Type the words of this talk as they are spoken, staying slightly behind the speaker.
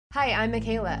Hi, I'm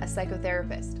Michaela, a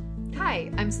psychotherapist. Hi,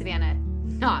 I'm Savannah,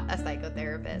 not a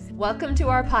psychotherapist. Welcome to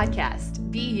our podcast,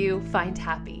 Be You, Find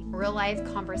Happy. Real life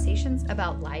conversations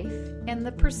about life and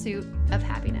the pursuit of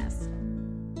happiness.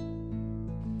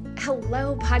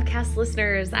 Hello, podcast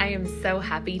listeners. I am so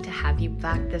happy to have you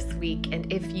back this week.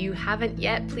 And if you haven't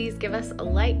yet, please give us a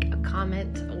like, a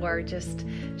comment, or just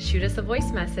shoot us a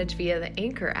voice message via the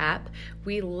Anchor app.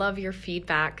 We love your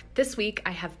feedback. This week,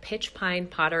 I have Pitch Pine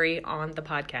Pottery on the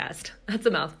podcast. That's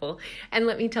a mouthful. And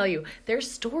let me tell you, their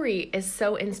story is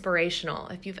so inspirational.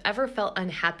 If you've ever felt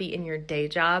unhappy in your day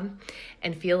job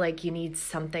and feel like you need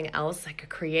something else, like a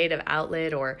creative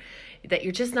outlet, or that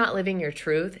you're just not living your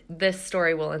truth, this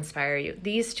story will inspire you.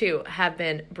 These two have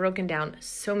been broken down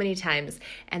so many times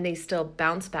and they still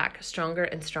bounce back stronger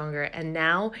and stronger. And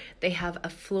now they have a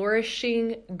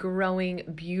flourishing, growing,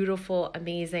 beautiful,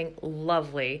 amazing,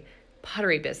 lovely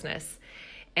pottery business.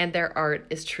 And their art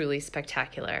is truly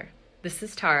spectacular. This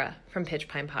is Tara from Pitch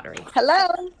Pine Pottery. Hello.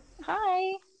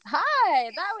 Hi. Hi.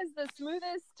 That was the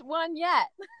smoothest one yet.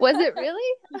 Was it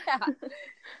really? Yeah.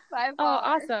 By Oh,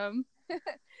 far. awesome.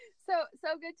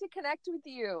 So good to connect with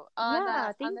you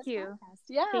on thank this you. podcast.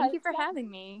 Yeah. Thank you for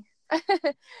having me.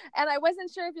 And I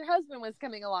wasn't sure if your husband was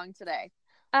coming along today.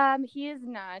 He is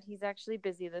not. He's actually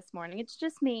busy this morning. It's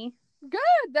just me.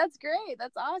 Good. That's great.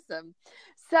 That's awesome.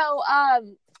 So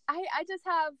I just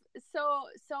have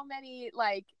so many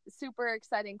like super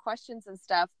exciting questions and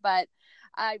stuff, but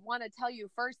I want to tell you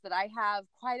first that I have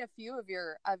quite a few of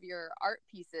your art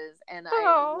pieces and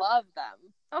I love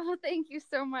them. Oh, thank you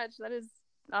so much.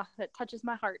 That touches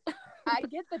my heart. I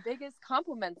get the biggest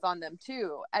compliments on them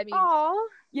too. I mean, Oh,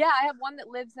 yeah, I have one that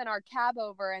lives in our cab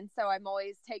over, and so I'm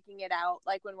always taking it out,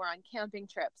 like when we're on camping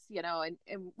trips, and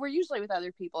we're usually with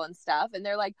other people and stuff, and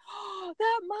they're like, "Oh,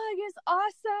 that mug is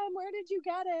awesome! Where did you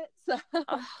get it?" So,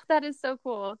 that is so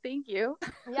cool. Thank you.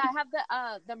 yeah, I have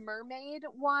the mermaid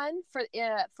one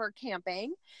for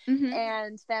camping, Mm-hmm.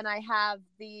 and then I have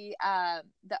the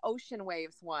ocean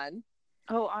waves one.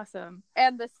 Oh, awesome.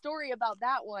 And the story about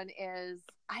that one is,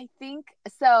 I think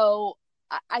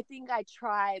I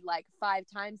tried like 5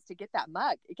 times to get that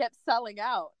mug. It kept selling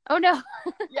out. Oh, no.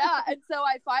 Yeah. And so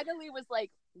I finally was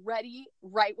like ready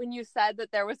right when you said that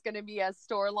there was going to be a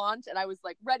store launch. And I was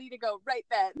like ready to go right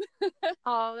then.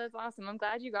 Oh, that's awesome. I'm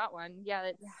glad you got one.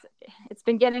 Yeah, it's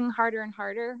been getting harder and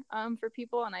harder for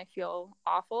people, and I feel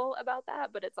awful about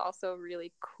that, but it's also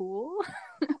really cool.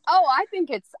 Oh, I think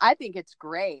it's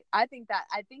great. I think that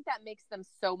makes them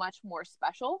so much more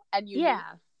special and unique.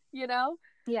 Yeah.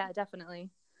 Yeah, definitely.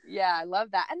 Yeah, I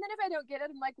love that. And then if I don't get it,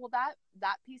 I'm like, well,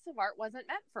 that piece of art wasn't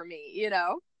meant for me,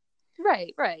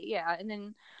 Right, yeah. And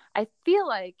then I feel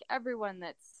like everyone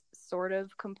that's sort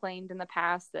of complained in the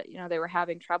past that, they were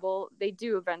having trouble, they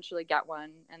do eventually get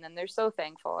one, and then they're so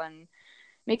thankful, and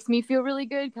makes me feel really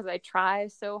good because I try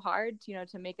so hard, to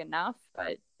make enough,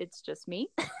 but it's just me.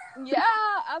 Yeah,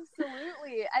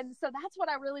 absolutely. And so that's what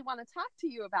I really want to talk to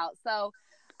you about. So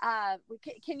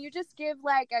can you just give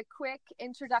like a quick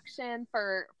introduction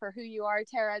for who you are,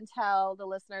 Tara, and tell the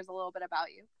listeners a little bit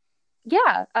about you?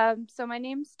 Yeah. So my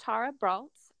name's Tara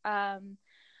Brault.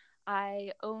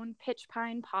 I own Pitch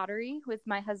Pine Pottery with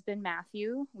my husband,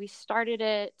 Matthew. We started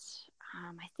it,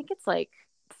 I think it's like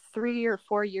 3 or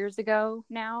 4 years ago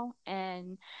now.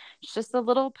 And it's just a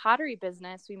little pottery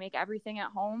business. We make everything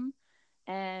at home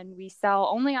and we sell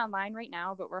only online right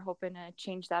now, but we're hoping to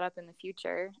change that up in the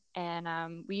future.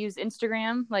 And we use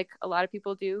Instagram like a lot of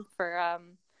people do for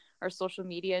our social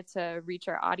media to reach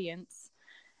our audience.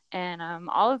 And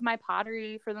all of my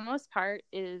pottery, for the most part,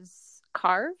 is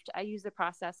carved. I use a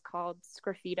process called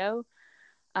Sgraffito.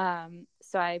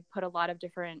 So I put a lot of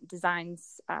different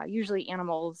designs, usually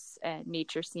animals and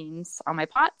nature scenes, on my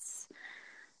pots.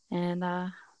 And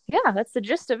yeah, that's the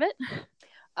gist of it.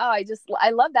 Oh, I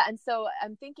love that. And so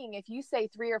I'm thinking, if you say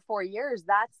 3 or 4 years,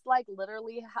 that's like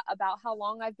literally about how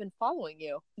long I've been following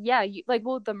you. Yeah,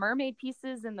 the mermaid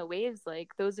pieces and the waves, like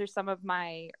those are some of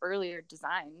my earlier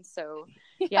designs. So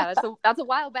yeah, that's a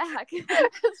while back.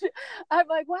 I'm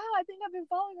like, wow, I think I've been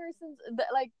following her since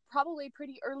like probably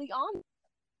pretty early on.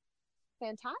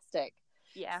 Fantastic.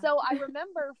 Yeah. So I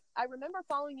remember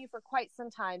following you for quite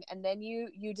some time, and then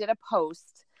you did a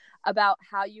post about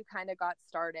how you kind of got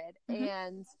started. Mm-hmm.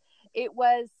 And it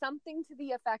was something to the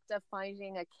effect of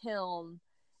finding a kiln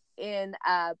in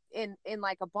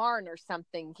like a barn or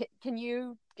something. Can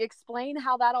you explain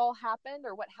how that all happened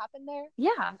or what happened there?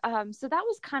 Yeah. So that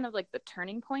was kind of like the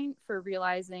turning point for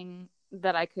realizing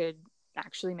that I could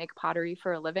actually make pottery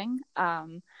for a living.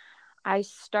 I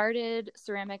started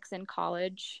ceramics in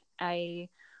college. I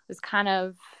was kind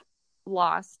of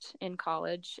lost in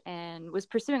college and was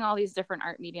pursuing all these different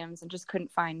art mediums and just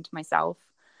couldn't find myself.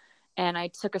 And I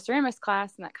took a ceramics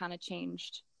class, and that kind of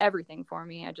changed everything for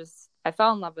me. I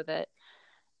fell in love with it.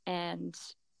 And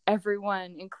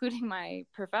everyone, including my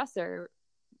professor,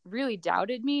 really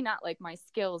doubted me, not like my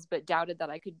skills, but doubted that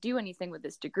I could do anything with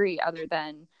this degree other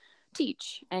than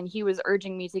teach. And he was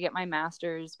urging me to get my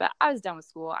master's, but I was done with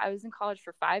school. I was in college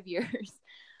for 5 years.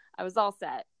 I was all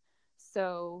set.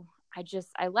 So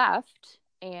I left,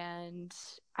 and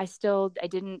I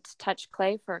didn't touch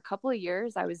clay for a couple of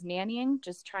years. I was nannying,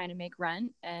 just trying to make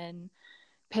rent and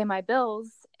pay my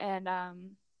bills. And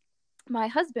my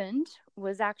husband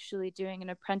was actually doing an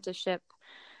apprenticeship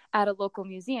at a local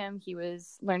museum. He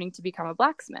was learning to become a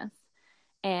blacksmith,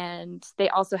 and they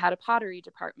also had a pottery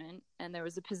department, and there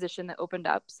was a position that opened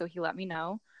up. So he let me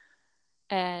know,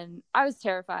 and I was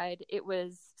terrified. It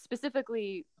was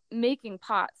specifically making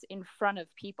pots in front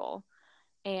of people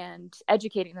and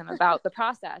educating them about the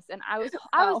process. And I was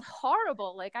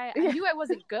horrible. Like I knew I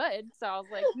wasn't good. So I was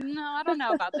like, no, I don't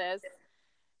know about this.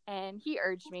 And he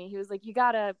urged me. He was like, you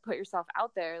got to put yourself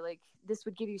out there. Like, this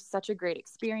would give you such a great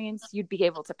experience. You'd be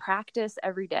able to practice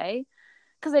every day,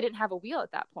 because I didn't have a wheel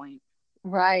at that point.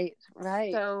 Right.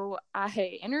 So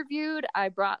I interviewed. I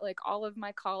brought like all of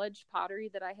my college pottery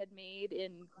that I had made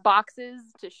in boxes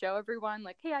to show everyone,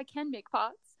 like, hey, I can make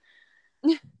pots.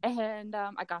 And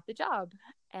I got the job.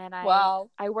 And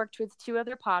I worked with 2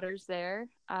 other potters there.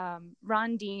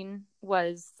 Ron Dean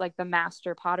was like the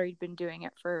master potter. He'd been doing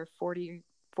it for 40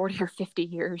 or 50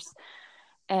 years.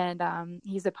 And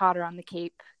he's a potter on the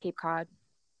Cape Cod.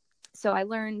 So I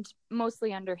learned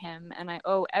mostly under him, and I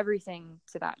owe everything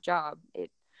to that job.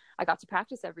 I got to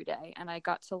practice every day, and I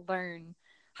got to learn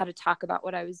how to talk about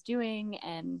what I was doing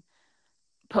and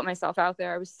put myself out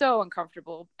there. I was so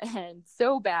uncomfortable and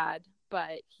so bad,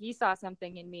 but he saw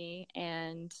something in me,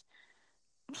 and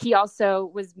he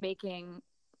also was making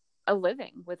a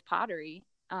living with pottery,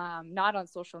 not on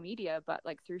social media, but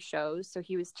like through shows. So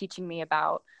he was teaching me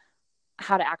about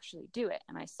how to actually do it,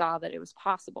 and I saw that it was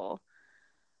possible.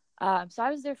 So I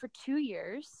was there for 2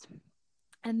 years,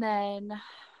 and then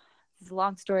it's a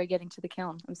long story getting to the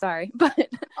kiln. I'm sorry, but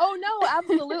oh no,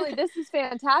 absolutely, this is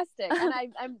fantastic, and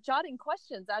I'm jotting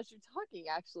questions as you're talking.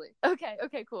 Actually,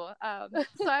 okay, cool.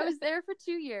 So I was there for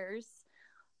 2 years.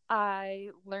 I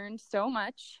learned so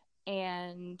much,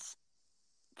 and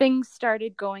things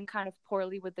started going kind of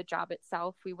poorly with the job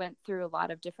itself. We went through a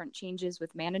lot of different changes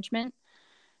with management,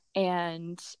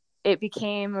 and it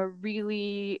became a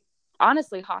really,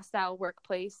 honestly, hostile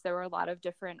workplace. There were a lot of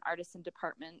different artisan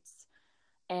departments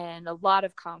and a lot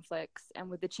of conflicts. And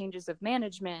with the changes of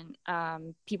management,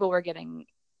 people were getting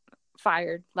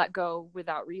fired, let go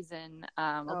without reason,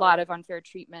 a lot of unfair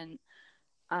treatment.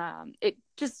 It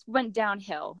just went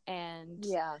downhill. And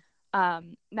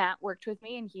Matt worked with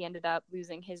me, and he ended up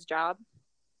losing his job.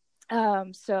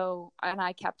 And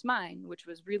I kept mine, which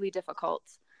was really difficult.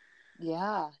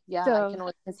 Yeah.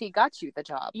 So, because he got you the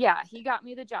job. Yeah, he got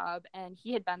me the job, and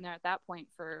he had been there at that point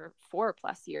for 4+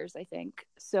 years, I think.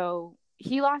 So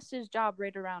he lost his job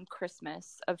right around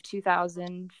Christmas of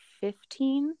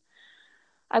 2015,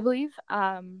 I believe.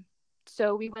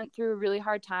 So we went through a really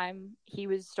hard time. He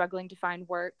was struggling to find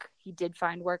work. He did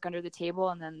find work under the table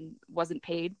and then wasn't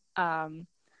paid.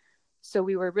 So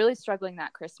we were really struggling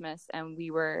that Christmas, and we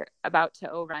were about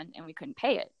to owe rent, and we couldn't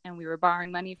pay it. And we were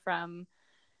borrowing money from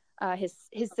his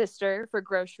sister for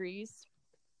groceries.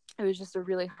 It was just a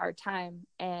really hard time.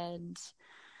 And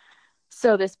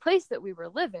so this place that we were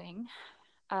living,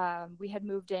 we had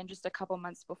moved in just a couple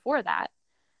months before that.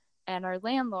 And our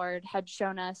landlord had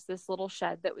shown us this little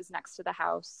shed that was next to the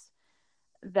house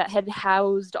that had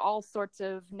housed all sorts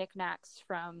of knickknacks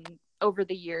from over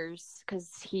the years,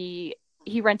 because he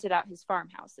rented out his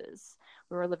farmhouses.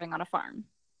 We were living on a farm.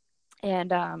 And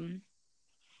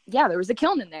there was a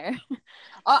kiln in there.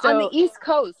 On the East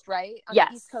Coast, right? Yes.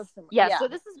 The East Coast. Yeah. So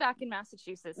this is back in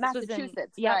Massachusetts.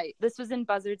 Right. This was in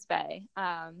Buzzards Bay.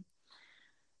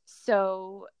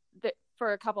 So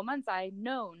for a couple months, I'd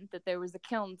known that there was a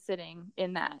kiln sitting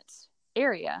in that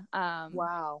area.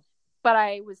 Wow. But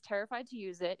I was terrified to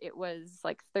use it. It was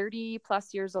like 30+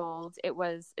 years old.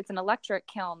 It's an electric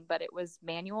kiln, but it was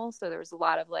manual. So there was a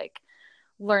lot of like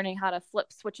learning how to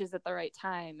flip switches at the right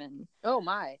time. And oh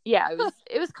my. Yeah,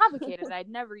 it was complicated. I'd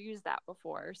never used that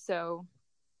before. So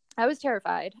I was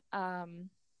terrified.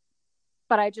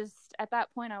 But I just, at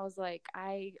that point, I was like,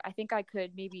 I think I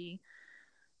could maybe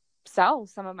sell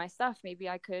some of my stuff. Maybe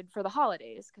I could for the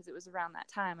holidays, because it was around that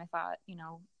time. I thought,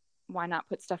 why not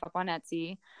put stuff up on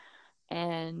Etsy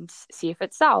and see if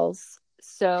it sells?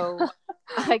 So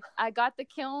I got the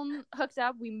kiln hooked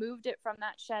up. We moved it from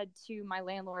that shed to my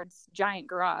landlord's giant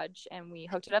garage, and we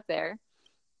hooked it up there.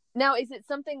 Now, is it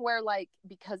something where, like,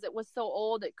 because it was so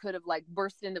old, it could have, like,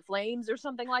 burst into flames or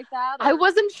something like that? Or... I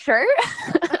wasn't sure.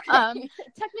 Okay.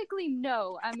 Technically,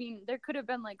 no. I mean, there could have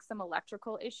been, like, some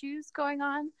electrical issues going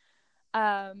on.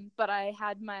 But I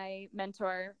had my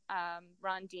mentor,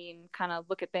 Ron Dean, kind of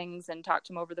look at things and talk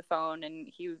to him over the phone, and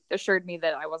he assured me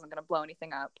that I wasn't going to blow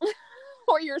anything up.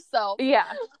 Or yourself. Yeah.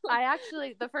 I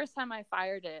actually, the first time I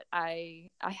fired it, I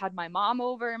had my mom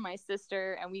over, my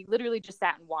sister, and we literally just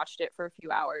sat and watched it for a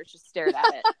few hours, just stared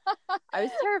at it. I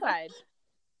was terrified.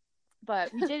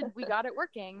 But we got it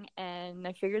working, and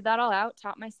I figured that all out,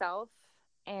 taught myself,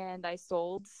 and I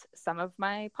sold some of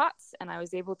my pots, and I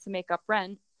was able to make up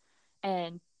rent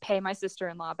and pay my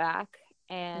sister-in-law back.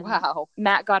 And wow.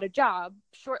 Matt got a job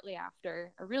shortly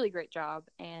after, a really great job,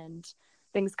 and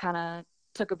things kind of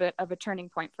took a bit of a turning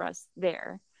point for us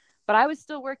there. But I was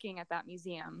still working at that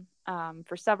museum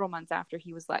for several months after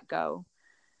he was let go.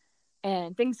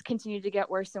 And things continued to get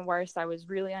worse and worse. I was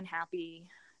really unhappy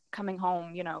coming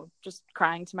home, you know, just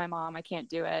crying to my mom, I can't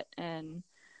do it. And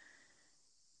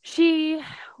she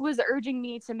was urging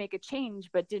me to make a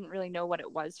change, but didn't really know what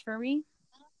it was for me.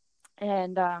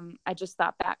 And I just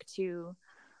thought back to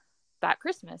that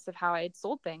Christmas of how I had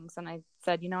sold things. And I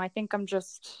said, you know, I think I'm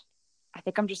just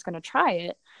going to try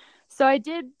it. So I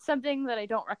did something that I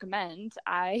don't recommend.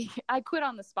 I quit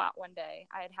on the spot one day.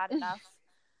 I had enough.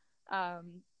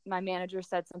 My manager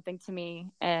said something to me,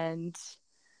 and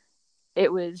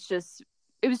it was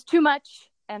too much.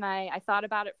 And I thought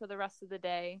about it for the rest of the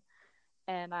day.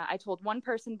 And I told one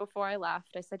person before I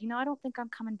left, I said, you know, I don't think I'm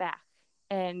coming back.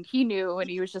 And he knew, and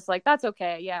he was just like, that's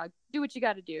okay. Yeah, do what you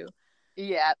got to do.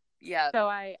 Yeah, yeah. So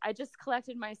I just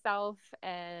collected myself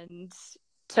and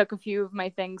took a few of my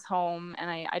things home, and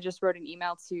I just wrote an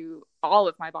email to all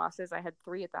of my bosses. I had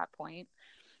 3 at that point,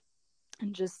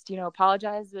 and just, you know,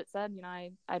 apologized, but said, you know,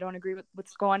 I don't agree with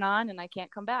what's going on, and I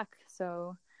can't come back.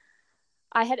 So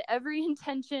I had every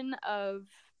intention of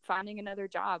finding another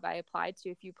job. I applied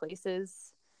to a few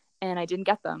places, and I didn't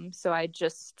get them. So I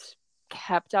just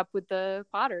kept up with the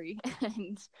pottery.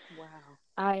 And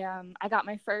wow. I got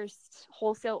my first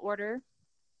wholesale order.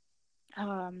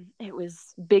 It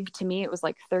was big to me. It was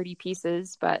like 30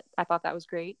 pieces, but I thought that was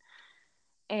great.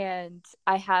 And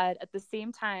I had, at the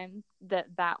same time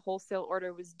that wholesale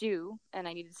order was due and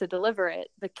I needed to deliver it,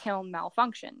 the kiln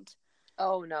malfunctioned.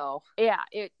 Oh no. Yeah,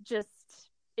 it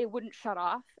wouldn't shut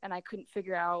off, and I couldn't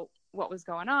figure out what was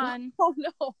going on. Oh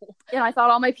no. And I thought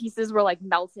all my pieces were like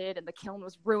melted and the kiln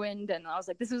was ruined, and I was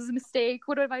like, this was a mistake.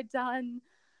 What have I done?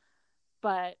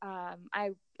 But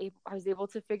I was able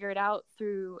to figure it out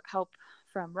through help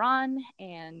from Ron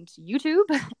and YouTube.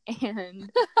 And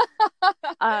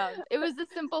it was a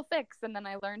simple fix. And then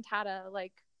I learned how to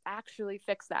like actually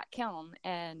fix that kiln.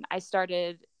 And I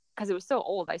started, because it was so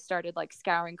old, I started like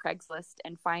scouring Craigslist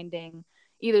and finding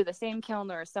either the same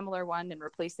kiln or a similar one and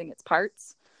replacing its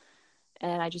parts.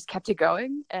 And I just kept it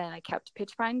going, and I kept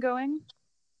Pitch Pine going.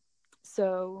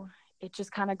 So it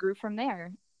just kind of grew from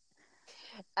there.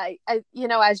 I, you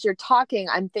know, as you're talking,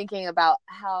 I'm thinking about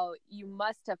how you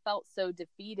must have felt so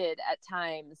defeated at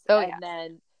times.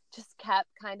 Then just kept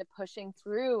kind of pushing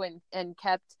through and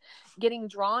kept getting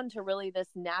drawn to really this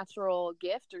natural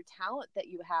gift or talent that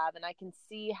you have. And I can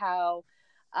see how,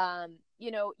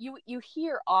 you know, you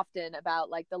hear often about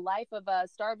like the life of a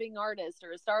starving artist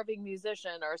or a starving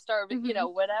musician or a starving, you know,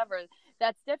 whatever.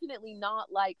 That's definitely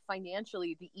not like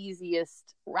financially the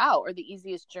easiest route or the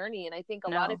easiest journey. And I think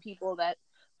a lot of people that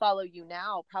follow you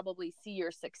now probably see your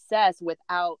success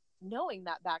without knowing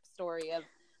that backstory of.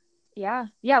 Yeah.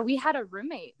 We had a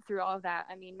roommate through all of that.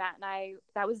 I mean, Matt and I,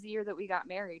 that was the year that we got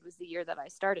married, was the year that I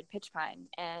started Pitch Pine,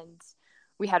 and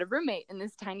we had a roommate in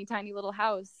this tiny, tiny little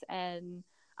house. And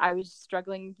I was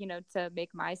struggling, you know, to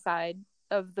make my side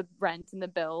of the rent and the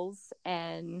bills.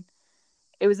 And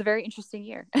it was a very interesting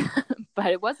year, but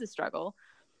it was a struggle.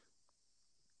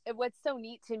 What's so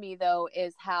neat to me though,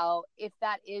 is how, if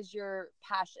that is your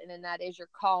passion and that is your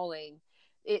calling,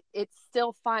 it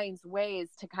still finds ways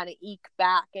to kind of eke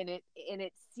back. And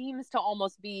it seems to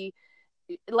almost be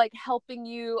like helping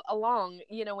you along.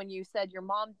 You know, when you said your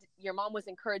mom was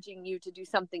encouraging you to do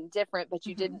something different, but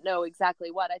you didn't know exactly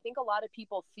what. I think a lot of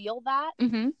people feel that,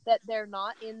 that they're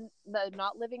not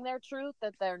living their truth,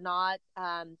 that they're not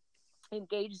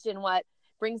engaged in what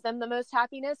brings them the most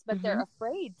happiness, but they're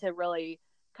afraid to really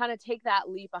kind of take that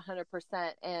leap 100%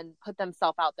 and put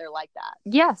themselves out there like that.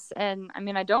 Yes. And I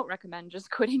mean, I don't recommend just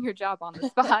quitting your job on the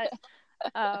spot.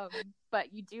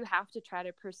 But you do have to try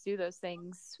to pursue those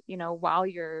things, you know, while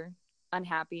you're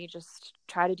unhappy, just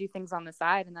try to do things on the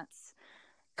side. And that's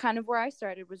kind of where I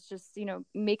started, was just, you know,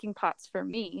 making pots for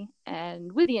me,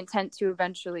 and with the intent to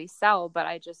eventually sell, but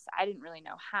I didn't really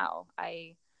know how.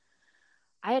 I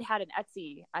had an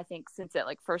Etsy, I think, since it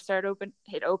like first opened.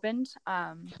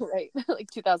 Right. Like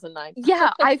 2009.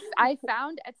 Yeah. I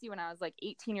found Etsy when I was like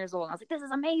 18 years old, and I was like, this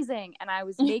is amazing. And I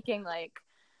was making like,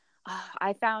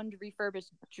 I found refurbished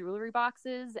jewelry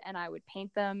boxes, and I would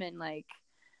paint them and like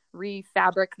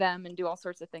refabric them and do all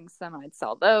sorts of things. Some I'd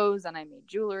sell those, and I made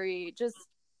jewelry just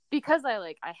because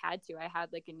I had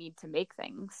like a need to make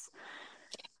things.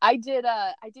 I did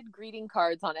greeting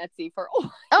cards on Etsy for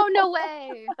Oh, no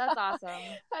way. That's awesome.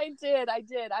 I did.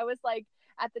 I was like,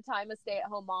 at the time, a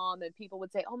stay-at-home mom, and people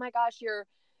would say, oh my gosh,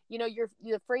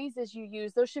 the phrases you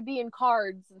use, those should be in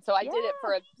cards. And so I did it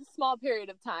for a small period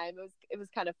of time. It was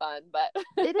kind of fun, but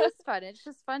it is fun. It's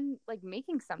just fun, like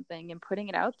making something and putting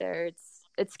it out there.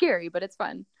 It's scary, but it's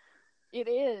fun. It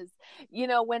is. You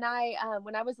know, when I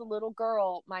was a little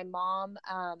girl, my mom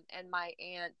and my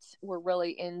aunt were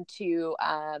really into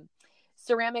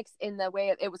ceramics, in the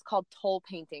way it was called toll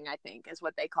painting, I think is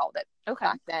what they called it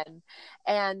back then.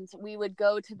 And we would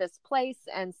go to this place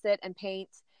and sit and paint,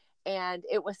 and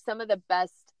it was some of the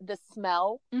best. The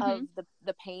smell of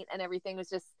the paint and everything was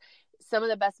just some of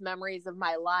the best memories of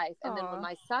my life. And then when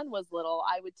my son was little,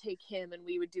 I would take him and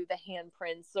we would do the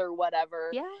handprints or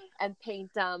whatever and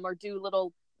paint them, or do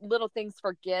little things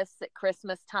for gifts at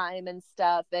Christmas time and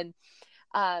stuff. And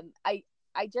I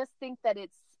just think that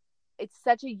it's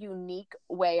such a unique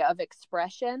way of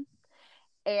expression.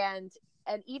 And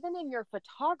even in your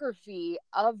photography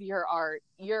of your art,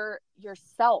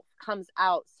 yourself comes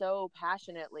out so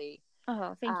passionately.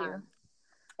 Oh, thank you.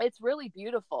 It's really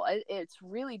beautiful. It's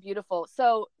really beautiful.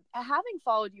 So having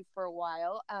followed you for a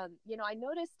while, you know, I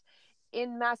noticed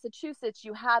in Massachusetts,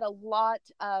 you had a lot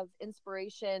of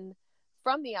inspiration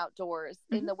from the outdoors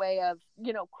in the way of,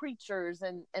 you know, creatures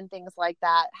and things like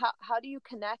that. How do you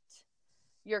connect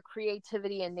your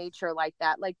creativity and nature like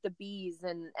that, like the bees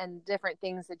and different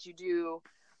things that you do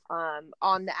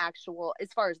on the actual, as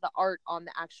far as the art on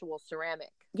the actual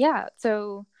ceramic? Yeah.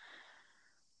 So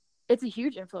it's a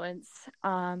huge influence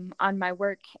on my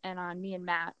work and on me and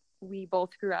Matt. We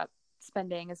both grew up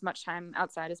spending as much time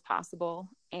outside as possible.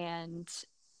 And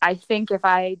I think if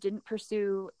I didn't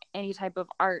pursue any type of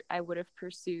art, I would have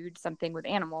pursued something with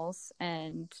animals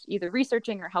and either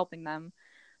researching or helping them.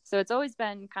 So it's always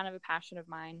been kind of a passion of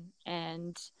mine.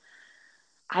 And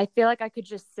I feel like I could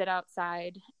just sit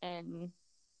outside and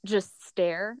just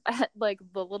stare at like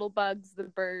the little bugs, the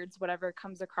birds, whatever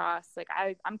comes across. Like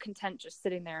I'm content just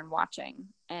sitting there and watching.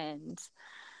 And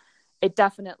it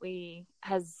definitely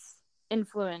has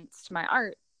influenced my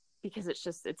art because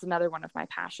it's another one of my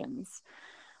passions.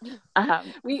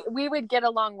 We would get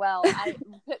along well.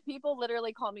 People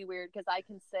literally call me weird because I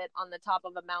can sit on the top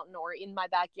of a mountain or in my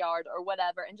backyard or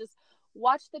whatever and just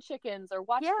watch the chickens or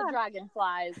watch the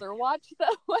dragonflies or watch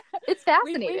the. It's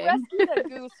fascinating. We rescued a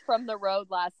goose from the road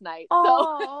last night.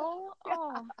 Oh,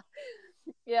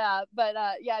 yeah, but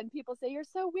and people say you're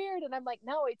so weird, and I'm like,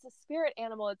 no, it's a spirit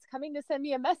animal. It's coming to send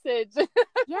me a message.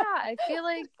 Yeah, I feel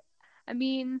like, I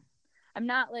mean, I'm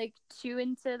not like too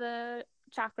into the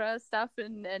chakra stuff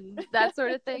and that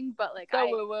sort of thing, but like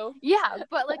woo-woo. Yeah,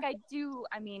 but like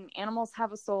I mean, animals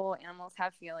have a soul, animals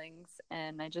have feelings,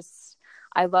 and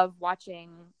I love watching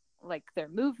like their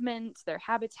movement, their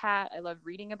habitat. I love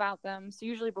reading about them. So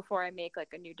usually before I make like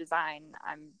a new design,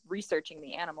 I'm researching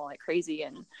the animal like crazy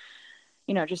and,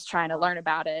 you know, just trying to learn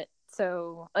about it.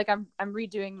 So like I'm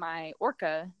redoing my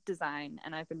orca design,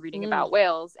 and I've been reading about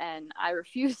whales, and I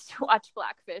refuse to watch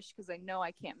Blackfish because I know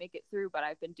I can't make it through, but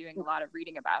I've been doing a lot of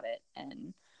reading about it.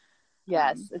 And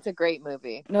yes, it's a great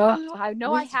movie. No, I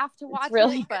know I have to watch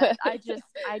really it, but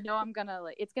I know I'm gonna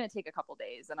it's gonna take a couple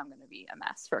days, and I'm gonna be a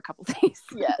mess for a couple days.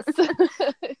 Yes.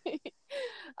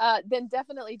 Then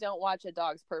definitely don't watch A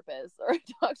Dog's Purpose or A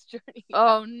Dog's Journey.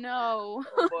 Oh no.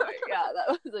 Oh boy, yeah,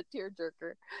 that was a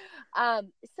tearjerker.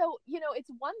 So you know, it's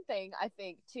one thing I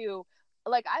think too.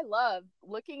 Like I love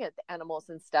looking at the animals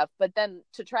and stuff, but then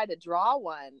to try to draw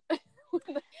one,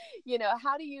 you know,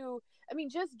 how do you? I mean,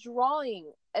 just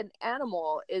drawing an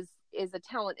animal is a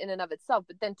talent in and of itself,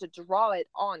 but then to draw it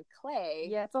on clay.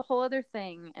 Yeah, it's a whole other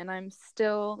thing. And I'm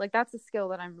still like, that's a skill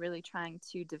that I'm really trying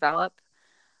to develop.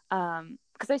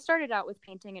 Because I started out with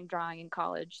painting and drawing in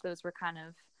college. Those were kind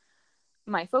of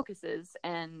my focuses,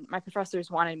 and my professors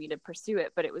wanted me to pursue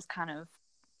it, but it was kind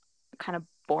of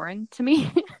boring to me.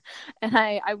 And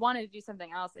I wanted to do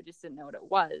something else. I just didn't know what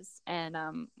it was. And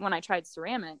when I tried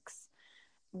ceramics,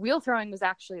 wheel throwing was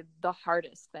actually the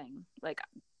hardest thing, like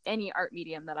any art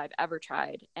medium that I've ever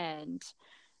tried. And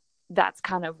that's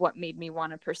kind of what made me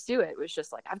want to pursue it. It was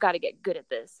just like, I've got to get good at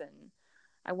this, and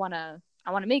I want to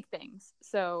make things.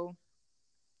 So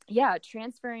yeah,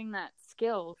 transferring that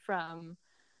skill from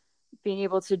being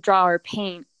able to draw or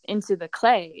paint into the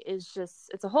clay is just,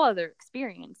 it's a whole other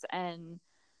experience. And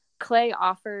clay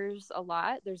offers a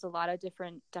lot. There's a lot of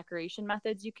different decoration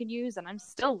methods you can use, and I'm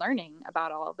still learning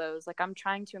about all of those. Like, I'm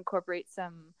trying to incorporate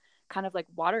some kind of like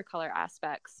watercolor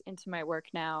aspects into my work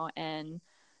now, and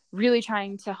really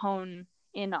trying to hone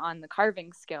in on the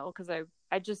carving skill, because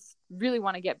I just really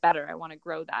want to get better. I want to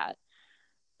grow that.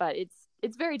 But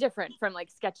it's very different from like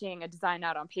sketching a design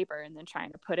out on paper and then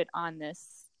trying to put it on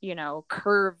this, you know,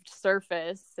 curved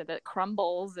surface that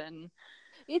crumbles, and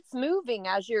it's moving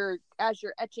as you're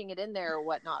etching it in there or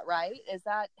whatnot, right?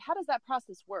 How does that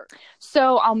process work?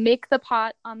 So I'll make the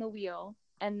pot on the wheel,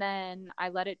 and then I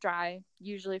let it dry,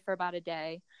 usually for about a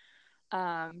day.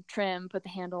 Trim, put the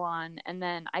handle on, and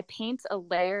then I paint a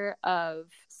layer of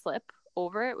slip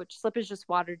over it, which slip is just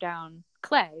watered down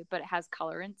clay, but it has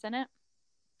colorants in it.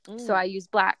 So I use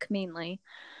black mainly.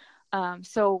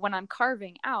 So when I'm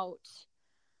carving out,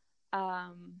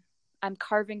 I'm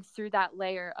carving through that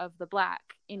layer of the black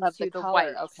into the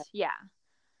white. Okay. Yeah.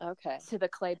 Okay. To the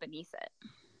clay beneath it.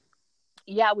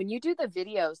 Yeah, when you do the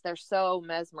videos, they're so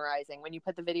mesmerizing. When you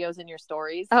put the videos in your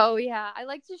stories. Oh yeah, I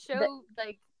like to show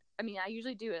I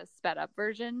usually do a sped up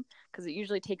version because it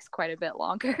usually takes quite a bit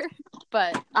longer.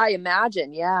 But I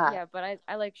imagine, yeah. Yeah, but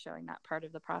I like showing that part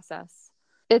of the process.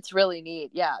 It's really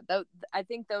neat. Yeah, I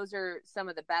think those are some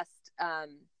of the best.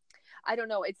 I don't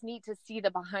know. It's neat to see the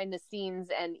behind the scenes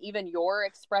and even your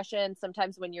expression.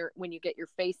 Sometimes when you get your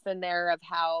face in there of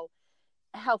how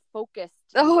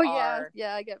focused. Oh yeah,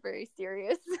 yeah. I get very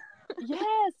serious.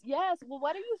 Yes. Well,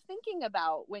 what are you thinking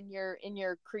about when you're in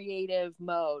your creative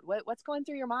mode? What's going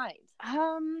through your mind?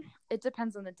 It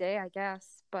depends on the day, I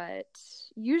guess, but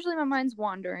usually my mind's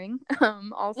wandering.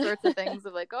 All sorts of things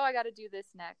of like, oh, I got to do this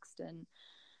next, and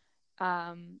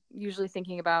usually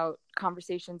thinking about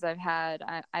conversations I've had.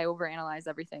 I overanalyze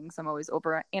everything, so I'm always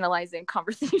overanalyzing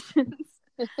conversations.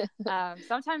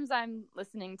 Sometimes I'm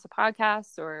listening to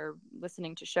podcasts or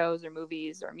listening to shows or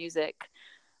movies or music,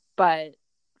 but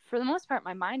for the most part,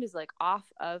 my mind is like off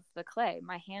of the clay.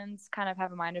 My hands kind of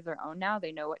have a mind of their own now.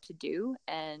 They know what to do,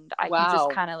 and I can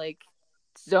just kind of like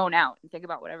zone out and think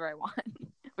about whatever I want,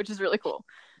 which is really cool.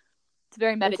 It's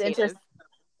very meditative.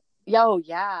 Oh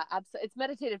yeah, absolutely. It's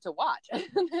meditative to watch.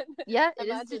 Yeah, it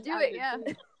is to do it. Yeah.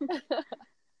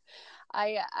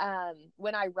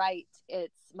 When I write,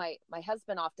 it's my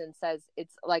husband often says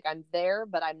it's like I'm there,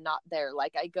 but I'm not there.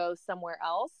 Like I go somewhere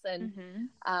else, and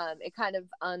it kind of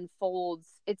unfolds.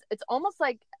 It's almost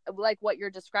like what you're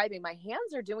describing. My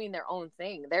hands are doing their own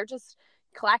thing. They're just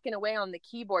clacking away on the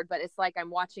keyboard, but it's like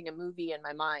I'm watching a movie in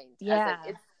my mind. Yeah,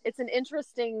 it's an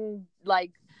interesting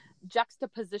like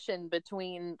juxtaposition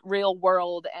between real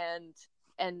world and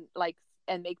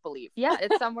make believe. Yeah,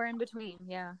 it's somewhere in between.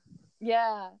 Yeah.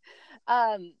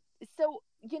 So,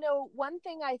 one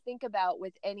thing I think about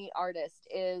with any artist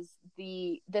is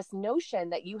this notion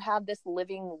that you have this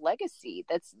living legacy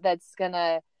that's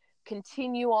gonna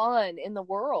continue on in the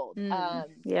world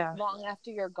long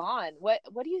after you're gone. What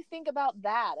do you think about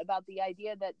that, about the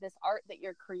idea that this art that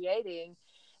you're creating,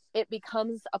 it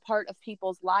becomes a part of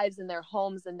people's lives and their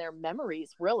homes and their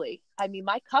memories? Really, I mean,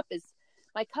 my cup is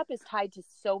tied to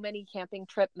so many camping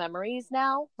trip memories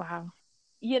now. Wow.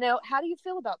 How do you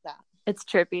feel about that? It's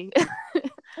trippy.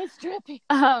 It's trippy.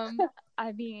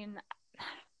 I mean,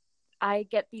 I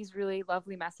get these really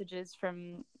lovely messages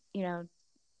from,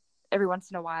 every once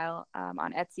in a while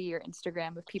on Etsy or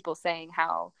Instagram of people saying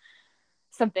how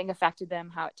something affected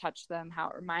them, how it touched them, how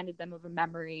it reminded them of a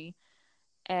memory.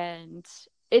 And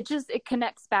it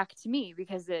connects back to me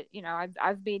because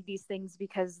I've made these things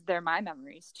because they're my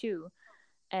memories too,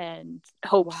 and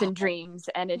hopes and dreams.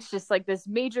 And it's just like this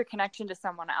major connection to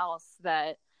someone else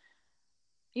that,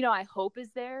 I hope is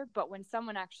there. But when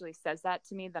someone actually says that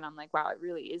to me, then I'm like, wow, it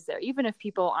really is there. Even if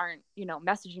people aren't,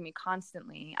 messaging me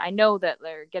constantly, I know that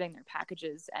they're getting their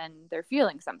packages and they're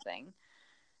feeling something.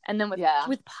 And then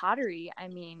with pottery, I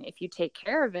mean, if you take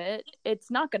care of it,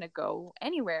 it's not going to go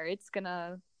anywhere. It's going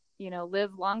to,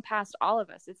 live long past all of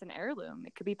us. It's an heirloom.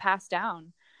 It could be passed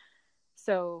down.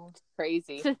 So it's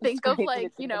crazy to think of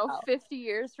 50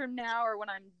 years from now, or when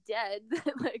I'm dead,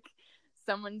 like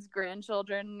someone's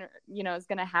grandchildren, is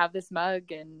going to have this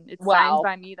mug and it's signed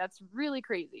by me. That's really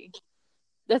crazy.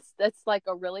 That's like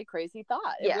a really crazy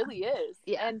thought. It really is.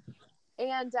 Yeah.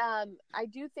 And I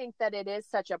do think that it is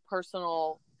such a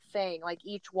personal thing. Like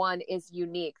each one is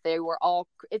unique. They were all,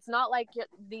 it's not like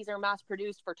these are mass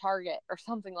produced for Target or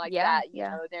something like that.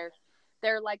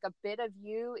 they're like a bit of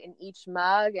you in each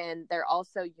mug, and they're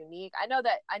also unique. I know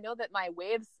that my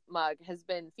Waves mug has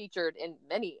been featured in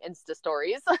many Insta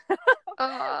stories.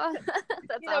 Oh,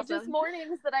 that's awesome. Just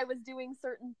mornings that I was doing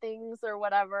certain things or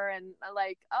whatever, and I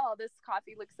like, oh, this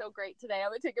coffee looks so great today, I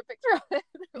would take a picture of it.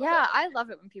 Yeah, I love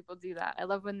it when people do that. I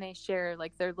love when they share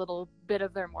like their little bit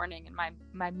of their morning, and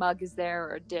my mug is there,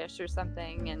 or a dish or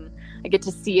something, and I get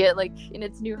to see it like in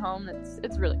its new home.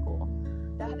 It's really cool.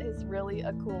 That is really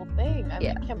a cool thing.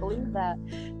 I can't believe that.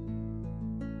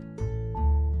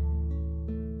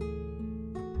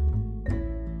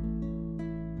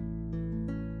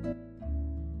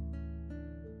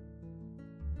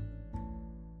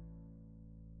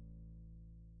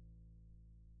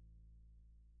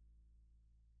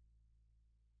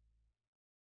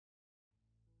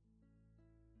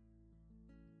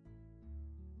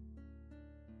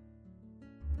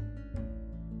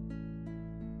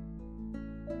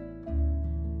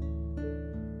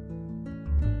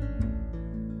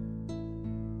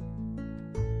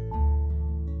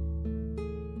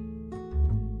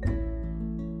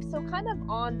 So kind of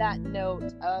on that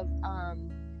note of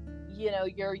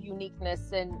your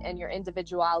uniqueness and your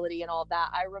individuality and all that,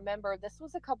 I remember, this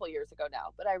was a couple years ago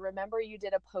now, but I remember you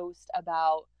did a post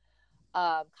about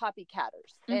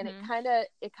copycatters. And it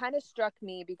kind of struck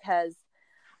me, because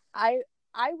I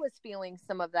was feeling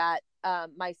some of that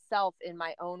myself in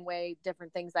my own way,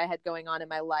 different things I had going on in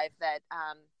my life, that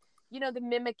the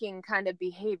mimicking kind of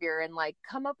behavior, and like,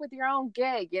 come up with your own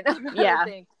gig, Yeah.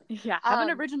 Thing. Yeah, have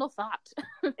an original thought.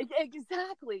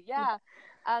 Exactly. Yeah.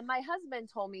 My husband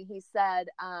told me, he said,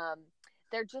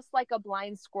 they're just like a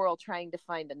blind squirrel trying to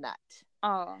find a nut.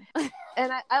 Oh.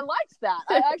 And I liked that.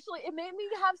 It made me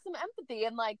have some empathy,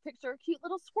 and like picture a cute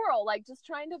little squirrel, like just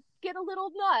trying to get a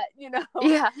little nut,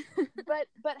 Yeah. But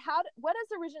what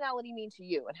does originality mean to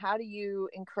you, and how do you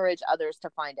encourage others to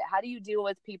find it? How do you deal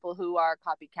with people who are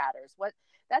copycatters?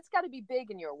 That's got to be big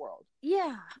in your world.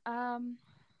 Yeah.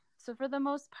 So for the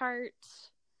most part,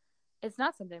 it's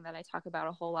not something that I talk about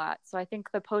a whole lot. So I think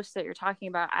the post that you're talking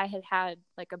about, I had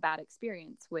like a bad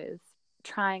experience with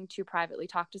trying to privately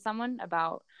talk to someone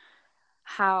about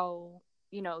how,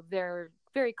 their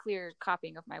very clear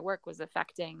copying of my work was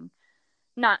affecting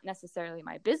not necessarily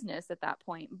my business at that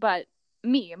point, but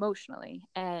me emotionally.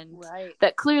 And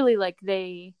that clearly, like,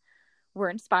 they were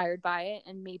inspired by it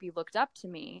and maybe looked up to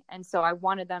me. And so I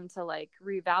wanted them to like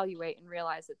reevaluate and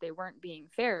realize that they weren't being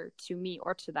fair to me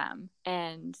or to them.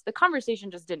 And the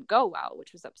conversation just didn't go well,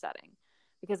 which was upsetting,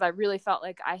 because I really felt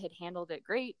like I had handled it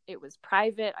great. It was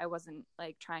private. I wasn't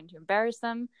like trying to embarrass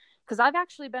them, because I've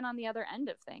actually been on the other end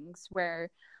of things where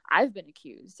I've been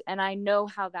accused, and I know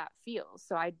how that feels.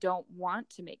 So I don't want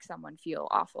to make someone feel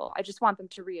awful. I just want them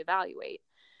to reevaluate.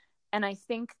 And I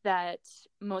think that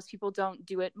most people don't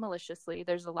do it maliciously.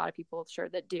 There's a lot of people, sure,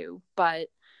 that do. But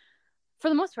for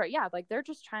the most part, yeah, like they're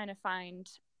just trying to find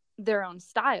their own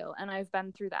style. And I've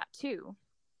been through that too.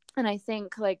 And I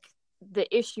think like the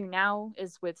issue now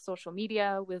is with social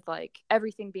media, with like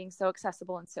everything being so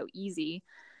accessible and so easy.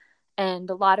 And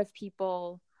a lot of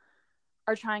people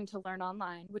are trying to learn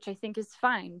online, which I think is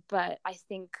fine. But I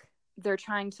think they're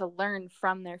trying to learn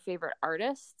from their favorite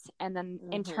artists, and then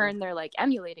in turn they're like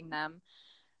emulating them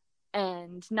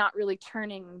and not really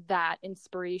turning that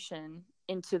inspiration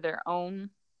into their own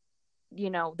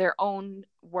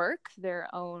work, their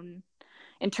own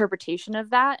interpretation of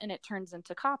that, and it turns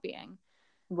into copying.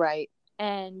 Right.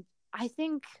 And I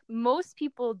think most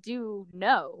people do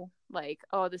know, like,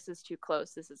 oh, this is too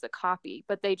close, this is a copy,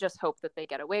 but they just hope that they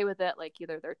get away with it. Like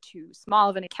either they're too small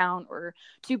of an account or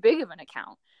too big of an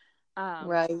account.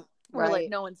 Or like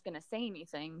no one's gonna say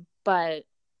anything. But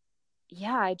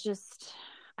yeah,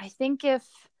 I think if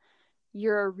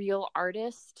you're a real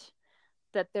artist,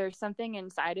 that there's something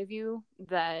inside of you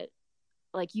that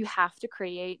like you have to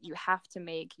create, you have to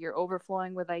make, you're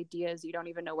overflowing with ideas, you don't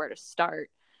even know where to start,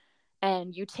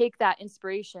 and you take that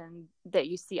inspiration that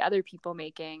you see other people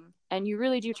making and you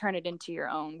really do turn it into your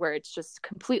own, where it's just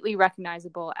completely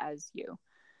recognizable as you.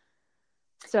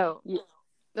 So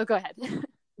go ahead.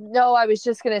 No, I was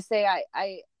just going to say,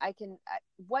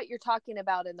 what you're talking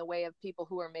about in the way of people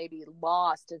who are maybe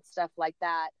lost and stuff like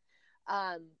that.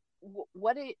 How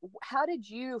did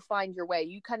you find your way?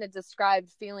 You kind of described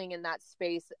feeling in that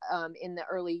space, in the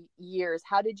early years.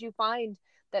 How did you find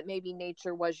that maybe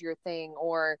nature was your thing,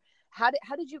 or how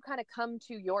did you kind of come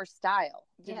to your style?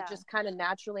 Did it just kind of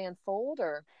naturally unfold,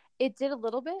 or? It did a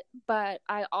little bit, but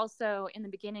I also in the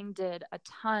beginning did a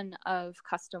ton of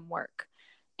custom work.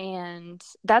 And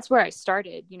that's where I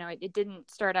started. It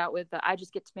didn't start out with I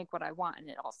just get to make what I want and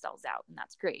it all sells out and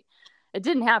that's great. It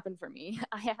didn't happen for me.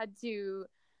 I had to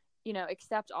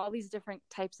accept all these different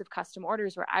types of custom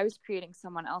orders where I was creating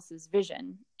someone else's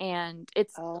vision. And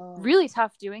it's really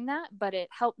tough doing that, but it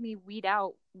helped me weed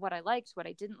out what I liked, what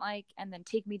I didn't like, and then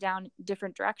take me down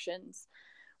different directions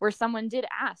where someone did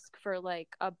ask for like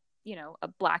a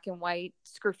black and white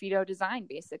sgraffito design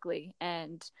basically.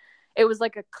 And it was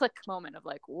like a click moment of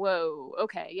like, whoa,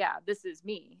 okay, yeah, this is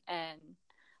me. And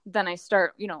then I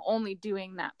start, only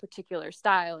doing that particular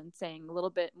style and saying a little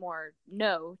bit more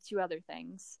no to other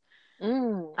things.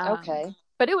 Okay.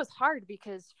 But it was hard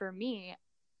because for me,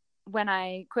 when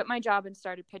I quit my job and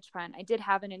started Pitch Pine, I did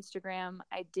have an Instagram.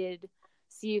 I did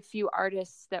see a few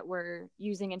artists that were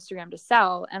using Instagram to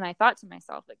sell. And I thought to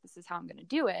myself, like, this is how I'm going to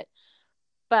do it.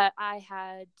 But I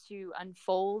had to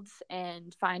unfold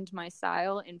and find my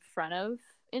style in front of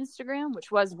Instagram,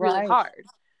 which was really hard.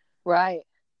 Right.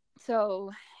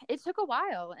 So it took a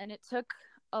while, and it took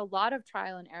a lot of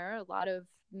trial and error, a lot of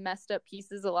messed up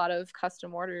pieces, a lot of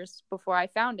custom orders before I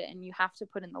found it. And you have to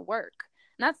put in the work.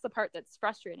 And that's the part that's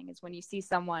frustrating, is when you see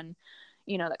someone,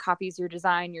 that copies your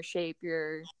design, your shape,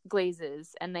 your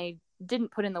glazes, and they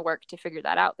didn't put in the work to figure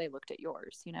that out. They looked at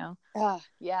yours,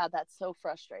 Yeah, that's so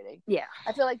frustrating. Yeah.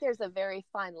 I feel like there's a very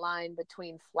fine line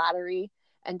between flattery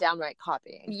and downright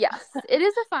copying. Yes, it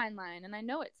is a fine line. And I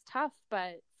know it's tough,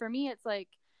 but for me, it's like,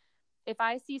 if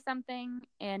I see something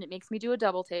and it makes me do a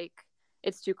double take,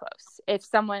 it's too close. If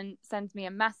someone sends me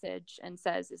a message and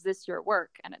says, is this your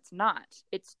work? And it's not,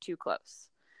 it's too close.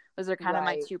 Those are kind of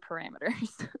my two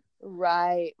parameters.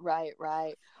 Right.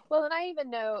 Well, and I even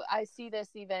know, I see this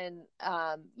even,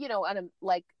 on a,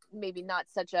 like, maybe not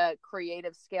such a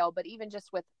creative scale, but even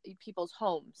just with people's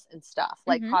homes and stuff,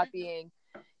 like copying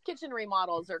kitchen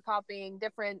remodels or copying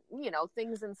different,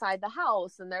 things inside the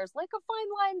house. And there's like a fine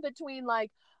line between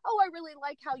like, oh, I really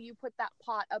like how you put that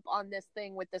pot up on this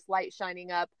thing with this light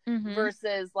shining up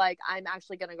versus like, I'm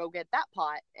actually going to go get that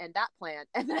pot and that plant.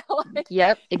 And like,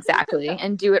 yep, exactly.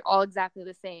 And do it all exactly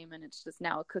the same. And it's just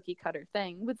now a cookie cutter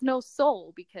thing with no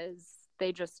soul, because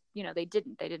they just, they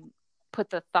didn't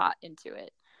put the thought into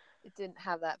it. It didn't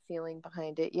have that feeling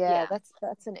behind it. Yeah,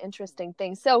 that's an interesting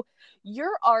thing. So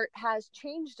your art has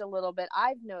changed a little bit,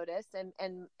 I've noticed,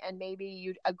 and maybe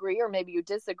you agree or maybe you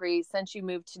disagree, since you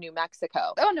moved to New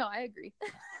Mexico. Oh no, I agree.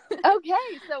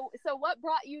 Okay, so what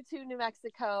brought you to New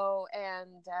Mexico,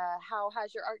 and how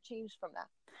has your art changed from that?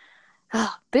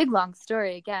 Oh, big long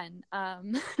story again.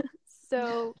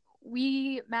 So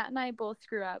Matt and I both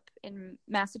grew up in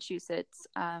Massachusetts.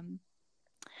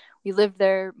 We lived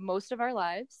there most of our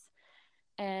lives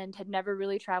and had never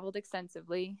really traveled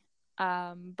extensively.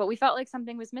 But we felt like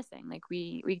something was missing. Like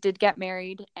we did get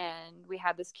married, and we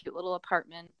had this cute little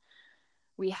apartment.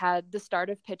 We had the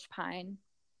start of Pitch Pine.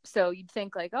 So you'd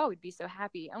think like, oh, we'd be so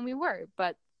happy. And we were,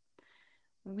 but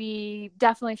we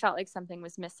definitely felt like something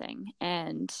was missing.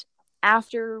 And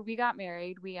after we got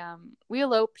married, we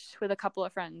eloped with a couple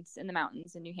of friends in the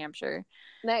mountains in New Hampshire.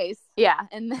 Nice. Yeah.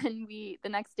 And then the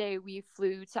next day we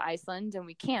flew to Iceland, and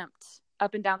we camped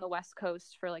up and down the West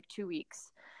Coast for like 2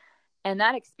 weeks. And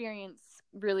that experience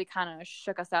really kind of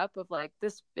shook us up of like,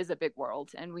 this is a big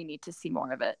world and we need to see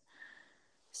more of it.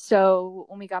 So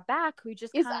when we got back, we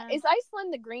just is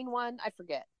Iceland the green one? I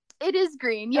forget. It is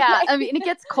green. Yeah. Okay. I mean, it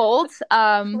gets cold.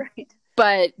 Right.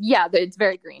 But yeah, it's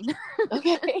very green.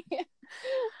 Okay.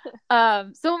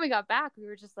 So when we got back, we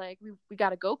were just like, we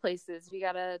got to go places. We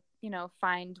got to,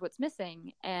 find what's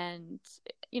missing. And,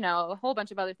 a whole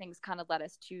bunch of other things kind of led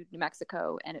us to New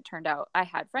Mexico. And it turned out I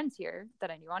had friends here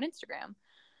that I knew on Instagram.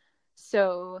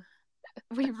 So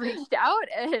we reached out,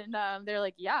 and they're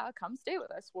like, yeah, come stay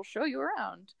with us. We'll show you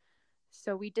around.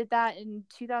 So we did that in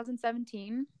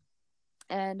 2017.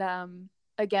 And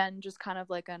again, just kind of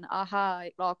like an aha,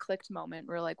 it all clicked moment.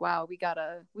 We're like, wow, we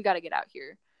gotta get out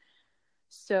here.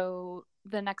 So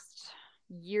the next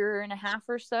year and a half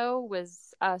or so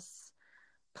was us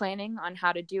planning on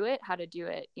how to do it,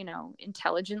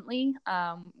 intelligently,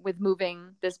 with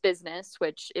moving this business,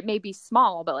 which it may be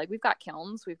small, but like we've got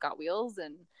kilns, we've got wheels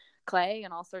and clay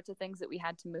and all sorts of things that we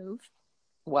had to move.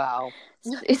 Wow.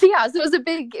 So it was a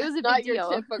big Not big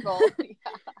deal. Your typical.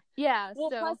 Yeah. Well,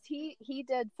 so, plus he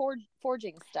did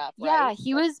forging stuff, right? Yeah,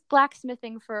 he was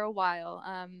blacksmithing for a while.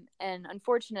 And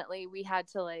unfortunately we had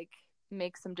to like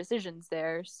make some decisions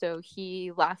there. So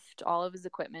he left all of his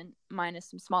equipment minus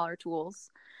some smaller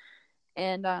tools.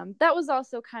 And that was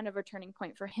also kind of a turning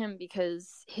point for him,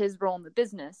 because his role in the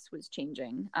business was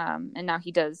changing. And now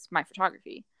he does my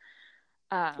photography.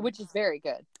 Which is very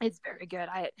good. It's very good.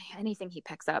 Anything he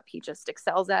picks up, he just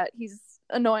excels at. He's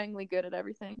annoyingly good at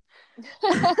everything.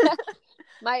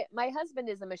 My husband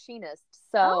is a machinist,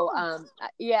 so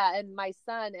yeah, and my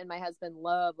son and my husband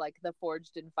love like the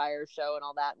Forged in Fire show and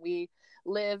all that. We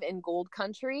live in gold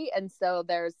country, and so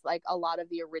there's like a lot of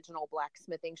the original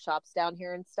blacksmithing shops down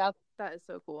here and stuff. That is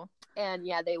so cool. And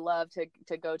yeah, they love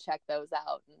to go check those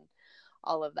out and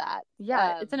all of that.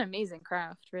 Yeah, it's an amazing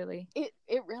craft, really. It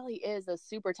really is a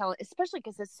super talent, especially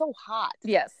because it's so hot.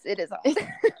 Yes, it is hot.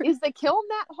 Is the kiln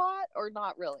that hot or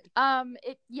not really?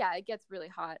 It gets really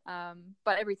hot.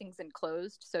 But everything's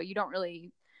enclosed, so you don't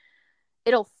really.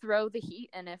 It'll throw the heat,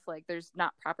 and if like there's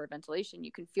not proper ventilation,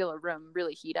 you can feel a room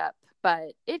really heat up.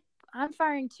 But I'm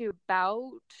firing to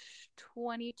about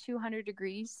 2,200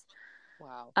 degrees.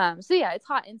 Wow. So yeah, it's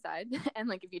hot inside, and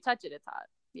like if you touch it, it's hot.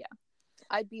 Yeah.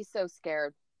 I'd be so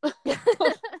scared.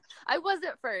 I was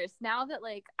at first. Now that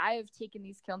like I have taken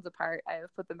these kilns apart, I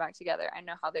have put them back together, I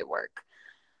know how they work.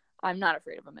 I'm not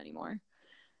afraid of them anymore.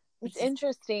 It's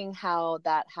interesting how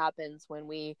that happens when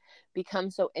we become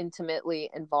so intimately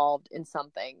involved in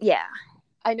something. Yeah.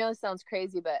 I know it sounds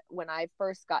crazy, but when I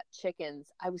first got chickens,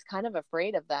 I was kind of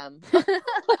afraid of them.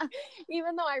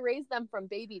 Even though I raised them from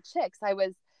baby chicks, I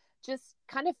was just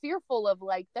kind of fearful of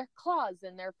like their claws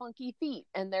and their funky feet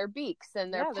and their beaks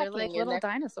and their they're like little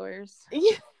dinosaurs.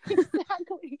 Yeah,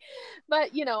 exactly.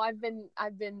 But you know, I've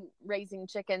been raising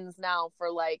chickens now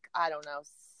for like, I don't know,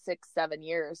 6-7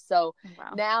 years. So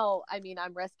now, I mean,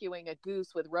 I'm rescuing a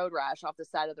goose with road rash off the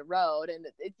side of the road, and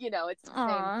it you know, it's the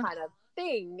same kind of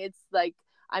thing. It's like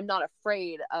I'm not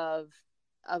afraid of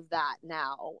that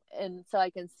now, and so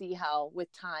I can see how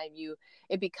with time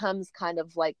it becomes kind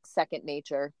of like second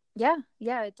nature. Yeah,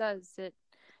 it does.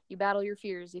 You battle your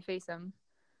fears, you face them.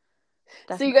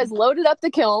 Definitely. So you guys loaded up the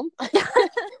kiln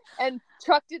and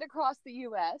trucked it across the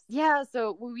U.S. Yeah,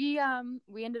 so we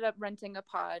ended up renting a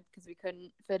pod because we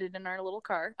couldn't fit it in our little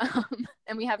car,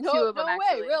 and we have two of them. No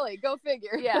way, really? Go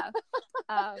figure. Yeah.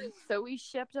 So we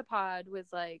shipped a pod with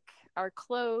like our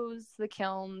clothes, the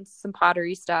kilns, some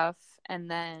pottery stuff,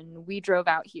 and then we drove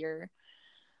out here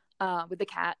with the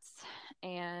cats.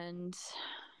 And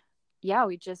yeah,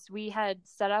 we had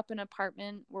set up an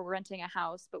apartment. We're renting a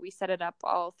house, but we set it up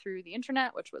all through the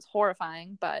internet, which was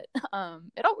horrifying, but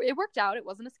it worked out. It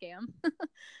wasn't a scam.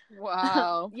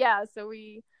 Wow. Yeah, so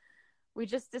we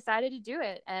just decided to do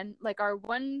it. And like our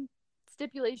one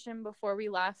stipulation before we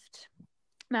left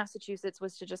Massachusetts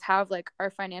was to just have like our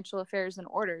financial affairs in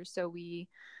order. So we,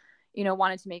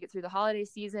 wanted to make it through the holiday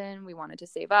season. We wanted to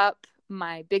save up.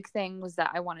 My big thing was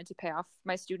that I wanted to pay off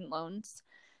my student loans.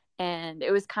 And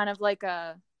it was kind of like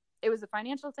it was a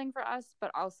financial thing for us,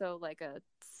 but also like a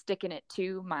sticking it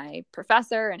to my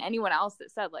professor and anyone else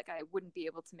that said like I wouldn't be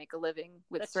able to make a living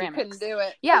with ceramics. You couldn't do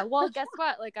it. Yeah, well, guess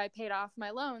what? Like I paid off my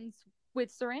loans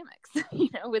with ceramics,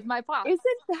 with my pops.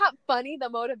 Isn't that funny? The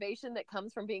motivation that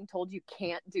comes from being told you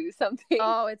can't do something.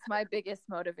 Oh, it's my biggest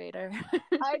motivator.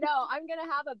 I know. I'm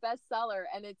gonna have a bestseller,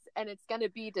 and it's gonna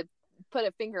be to put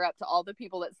a finger up to all the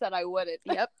people that said I wouldn't.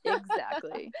 Yep,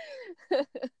 exactly.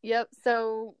 Yep.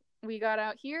 So we got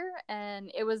out here,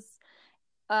 and it was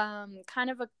kind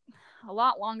of a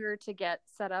lot longer to get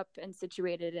set up and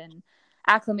situated and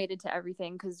acclimated to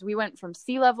everything, because we went from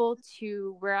sea level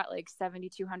to we're at like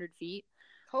 7,200 feet.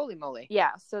 Holy moly.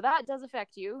 Yeah, so that does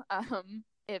affect you.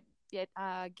 It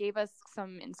gave us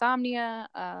some insomnia.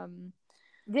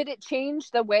 Did it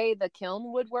change the way the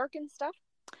kiln would work and stuff?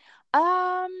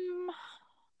 I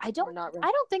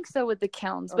don't think so with the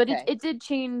kilns, but it did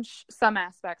change some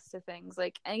aspects to things.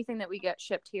 Like anything that we get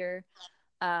shipped here,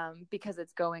 because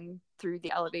it's going through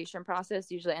the elevation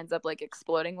process, usually ends up like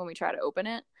exploding when we try to open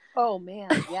it. Oh man,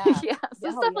 yeah. Yeah,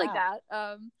 so stuff like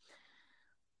that.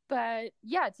 But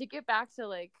yeah, to get back to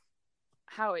like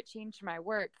how it changed my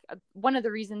work, one of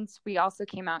the reasons we also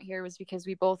came out here was because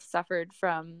we both suffered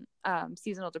from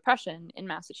seasonal depression in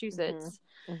Massachusetts.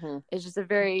 Mm-hmm. It's just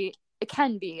it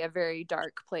can be a very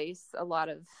dark place a lot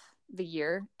of the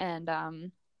year, and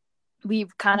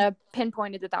we've kind of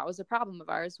pinpointed that was a problem of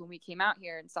ours when we came out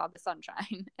here and saw the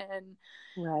sunshine. And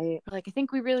like, I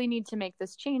think we really need to make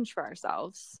this change for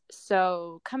ourselves.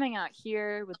 So coming out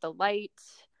here with the light,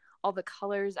 all the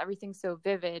colors, everything so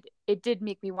vivid, it did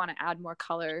make me want to add more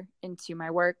color into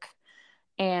my work.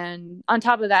 And on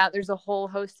top of that, there's a whole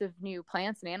host of new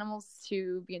plants and animals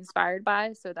to be inspired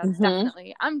by. So that's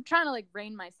definitely, I'm trying to like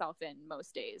rein myself in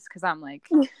most days, because I'm like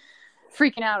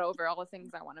freaking out over all the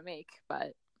things I want to make.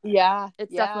 But yeah,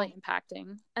 it's definitely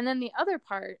impacting. And then the other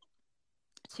part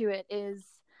to it is,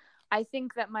 I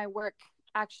think that my work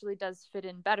actually does fit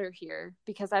in better here,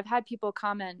 because I've had people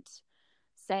comment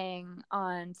saying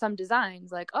on some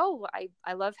designs like, oh,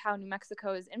 I love how New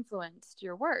Mexico has influenced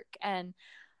your work. And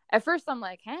at first I'm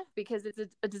like, because it's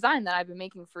a design that I've been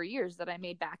making for years that I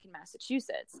made back in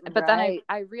Massachusetts. But then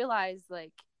I realized,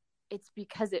 like, it's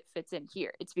because it fits in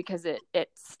here. It's because it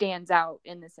stands out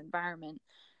in this environment.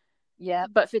 Yeah.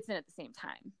 But fits in at the same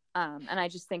time. And I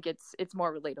just think it's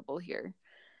more relatable here.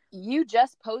 You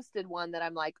just posted one that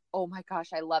I'm like, oh my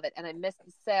gosh, I love it. And I missed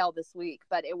the sale this week,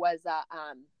 but it was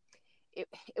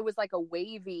it was like a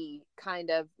wavy kind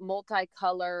of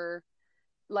multicolor,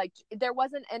 like there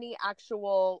wasn't any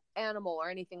actual animal or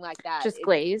anything like that. Just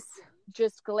glaze.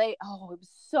 Just glaze. Oh, it was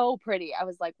so pretty. I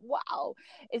was like, wow.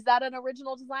 Is that an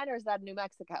original design or is that New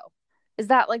Mexico? Is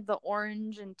that like the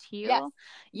orange and teal? Yes.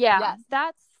 Yeah. Yes.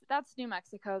 That's New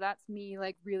Mexico. That's me,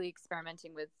 like, really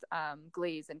experimenting with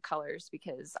glaze and colors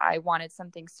because I wanted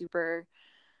something super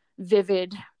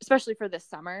vivid, especially for this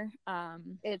summer.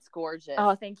 It's gorgeous.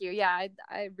 Oh, thank you. Yeah,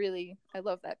 I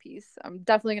love that piece. I'm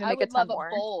definitely gonna make a ton more.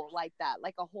 A bowl like that,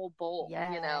 like a whole bowl.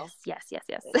 Yes. You know. Yes.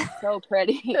 It's so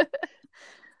pretty.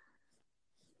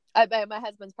 I bet my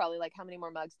husband's probably like, how many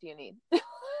more mugs do you need?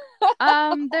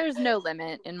 There's no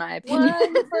limit in my opinion.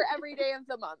 One for every day of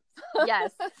the month.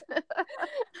 Yes.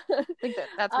 I think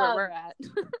that's where we're at.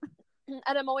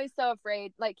 And I'm always so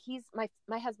afraid. Like,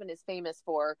 my husband is famous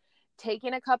for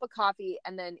taking a cup of coffee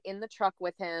and then in the truck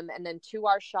with him and then to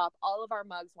our shop. All of our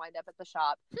mugs wind up at the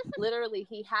shop. Literally,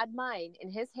 he had mine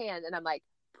in his hand and I'm like,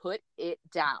 put it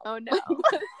down. Oh no.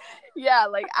 Yeah,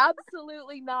 like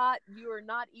absolutely not. You are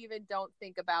not even, don't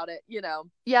think about it, you know.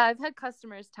 Yeah, I've had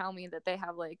customers tell me that they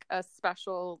have like a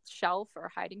special shelf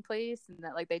or hiding place and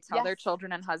that like they tell their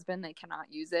children and husband they cannot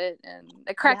use it, and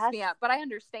it cracks me up, but I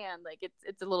understand, like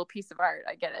it's a little piece of art.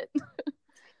 I get it.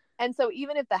 And so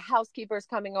even if the housekeeper's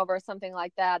coming over or something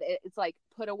like that, it's like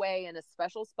put away in a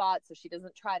special spot so she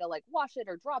doesn't try to like wash it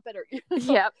or drop it or, you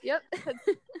know. Yep.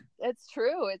 It's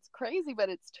true. It's crazy, but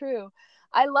it's true.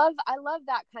 I love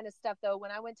that kind of stuff though.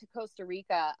 When I went to Costa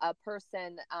Rica, a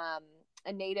person,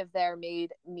 a native there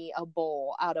made me a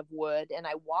bowl out of wood and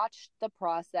I watched the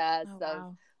process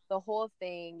of the whole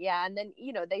thing. Yeah. And then,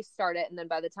 you know, they start it and then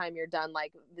by the time you're done,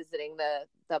 like visiting the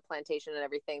plantation and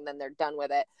everything, then they're done with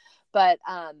it. But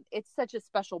it's such a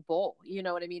special bowl. You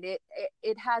know what I mean?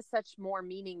 It has such more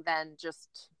meaning than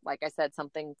just, like I said,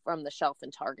 something from the shelf in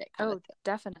Target.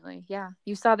 Definitely. Yeah.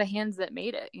 You saw the hands that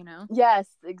made it, you know? Yes,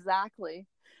 exactly.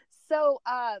 So,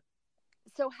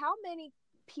 so how many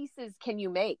pieces can you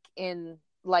make in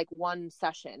like one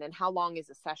session and how long is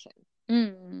a session?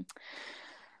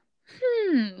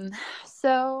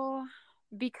 So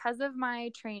because of my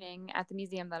training at the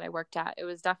museum that I worked at, it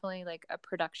was definitely like a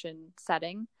production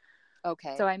setting.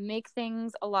 Okay. So I make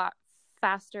things a lot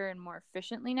faster and more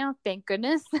efficiently now, thank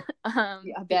goodness.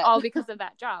 All because of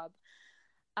that job.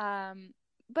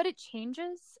 But it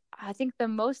changes. I think the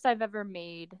most I've ever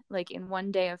made, like in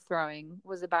one day of throwing,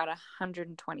 was about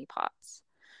 120 pots.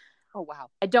 Oh, wow.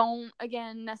 I don't,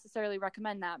 again, necessarily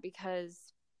recommend that because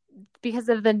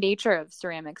of the nature of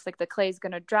ceramics. Like the clay is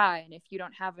going to dry, and if you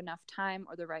don't have enough time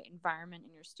or the right environment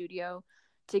in your studio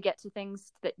to get to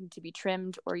things that need to be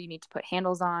trimmed or you need to put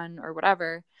handles on or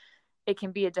whatever, it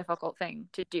can be a difficult thing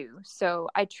to do. So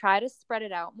I try to spread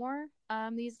it out more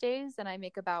these days, and I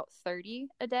make about 30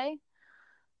 a day.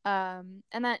 And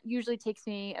that usually takes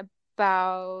me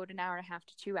about an hour and a half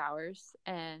to 2 hours.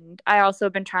 And I also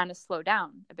have been trying to slow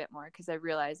down a bit more because I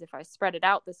realize if I spread it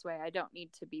out this way, I don't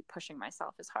need to be pushing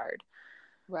myself as hard.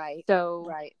 Right.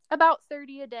 So about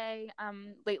 30 a day.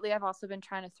 Lately I've also been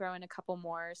trying to throw in a couple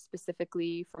more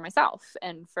specifically for myself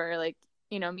and for, like,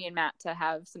 you know, me and Matt to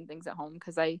have some things at home,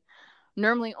 because I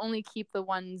normally only keep the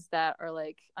ones that are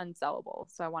like unsellable.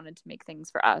 So I wanted to make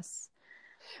things for us.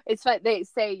 It's fun. They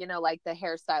say, you know, like the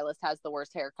hairstylist has the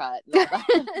worst haircut. It's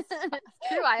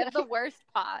true. I have the worst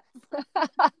pots.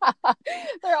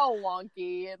 They're all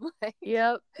wonky and like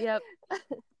Yep.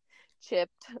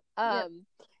 chipped.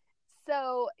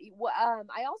 So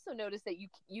I also noticed that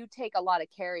you take a lot of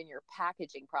care in your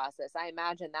packaging process. I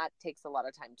imagine that takes a lot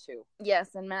of time too.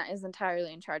 Yes, and Matt is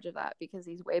entirely in charge of that because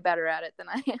he's way better at it than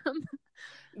I am.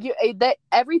 That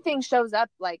everything shows up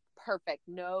like perfect,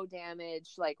 no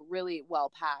damage, like really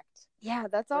well packed. Yeah,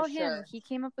 that's all him. Sure. He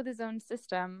came up with his own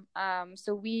system.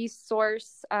 So we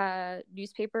source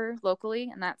newspaper locally,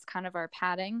 and that's kind of our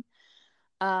padding.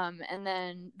 And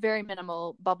then very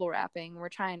minimal bubble wrapping. We're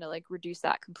trying to like reduce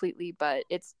that completely, but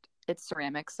it's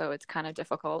ceramic, so it's kind of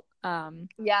difficult.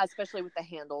 Yeah, especially with the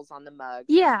handles on the mug.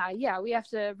 Yeah, we have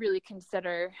to really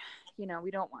consider, you know, we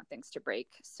don't want things to break.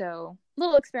 So a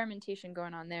little experimentation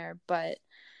going on there, but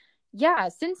yeah,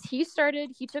 since he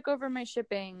took over my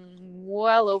shipping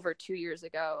well over 2 years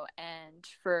ago, and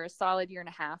for a solid year and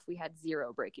a half, we had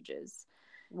 0 breakages.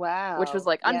 Wow. which was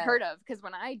like Yeah. unheard of, because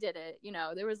when I did it,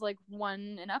 there was like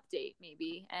one an update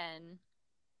maybe, and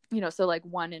so like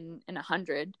 1 in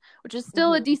 100, which is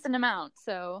still a decent amount.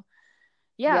 So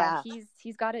yeah.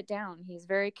 He's got it down. He's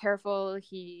very careful.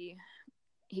 He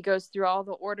goes through all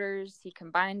the orders. He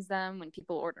combines them when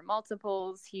people order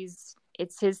multiples.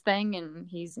 It's his thing, and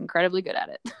he's incredibly good at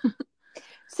it.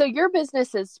 So your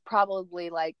business is probably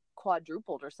like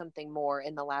quadrupled or something more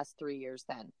in the last 3 years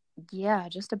then. Yeah,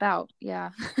 just about. Yeah.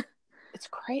 It's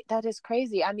great. That is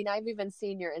crazy. I mean, I've even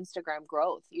seen your Instagram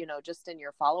growth, just in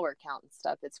your follower count and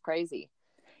stuff. It's crazy.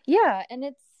 Yeah. And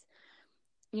it's,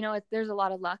 there's a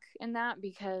lot of luck in that,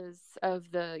 because of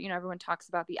the, everyone talks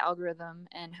about the algorithm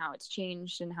and how it's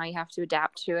changed and how you have to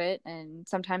adapt to it. And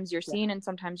sometimes you're seen and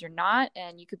sometimes you're not.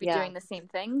 And you could be doing the same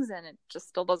things and it just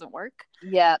still doesn't work.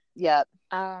 Yeah. Yeah.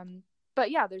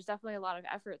 But yeah, there's definitely a lot of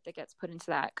effort that gets put into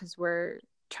that, because we're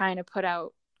trying to put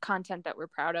out content that we're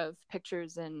proud of,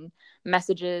 pictures and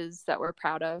messages that we're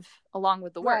proud of, along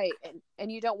with the work. Right.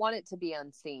 And you don't want it to be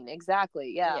unseen.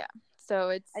 Exactly. Yeah. Yeah.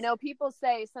 So I know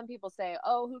some people say,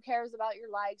 oh, who cares about your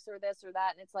likes or this or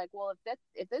that? And it's like, well,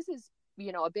 if this is,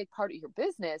 a big part of your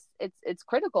business, it's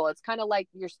critical. It's kind of like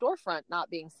your storefront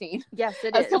not being seen. Yes,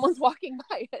 it as is. Someone's walking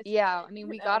by it. Yeah. I mean,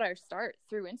 we got our start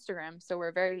through Instagram, so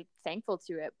we're very thankful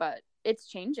to it, but it's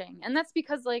changing. And that's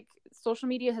because like social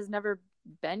media has never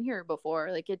been here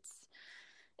before. Like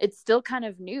it's still kind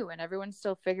of new, and everyone's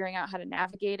still figuring out how to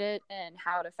navigate it and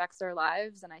how it affects their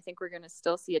lives. And I think we're going to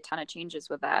still see a ton of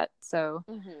changes with that. So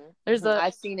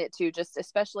I've seen it too, just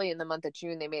especially in the month of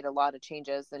June, they made a lot of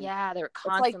changes, and yeah, they're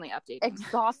constantly updating.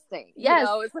 Exhausting. Yes.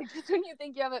 It's like just when you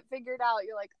think you have it figured out,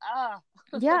 you're like,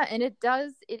 yeah. And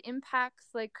it impacts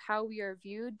like how we are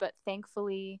viewed, but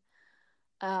thankfully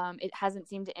it hasn't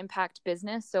seemed to impact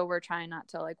business, so we're trying not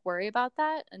to like worry about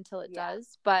that until it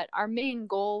does. But our main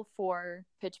goal for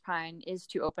Pitch Pine is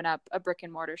to open up a brick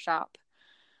and mortar shop,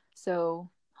 so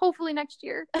hopefully next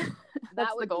year.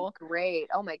 That's the goal. Great.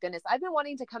 Oh my goodness, I've been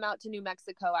wanting to come out to New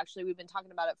Mexico. Actually, we've been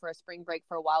talking about it for a spring break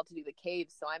for a while to do the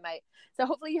caves, so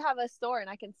hopefully you have a store and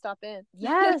I can stop in.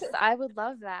 Yes, I would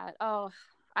love that.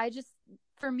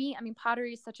 For me, I mean,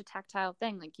 pottery is such a tactile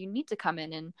thing. Like, you need to come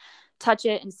in and touch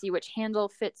it and see which handle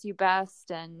fits you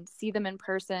best and see them in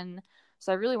person.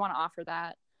 So I really want to offer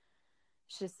that.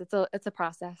 It's just, it's a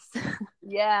process.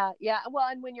 Yeah. Yeah. Well,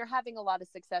 and when you're having a lot of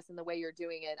success in the way you're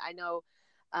doing it, I know,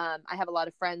 I have a lot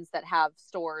of friends that have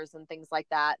stores and things like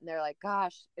that. And they're like,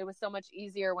 gosh, it was so much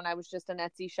easier when I was just an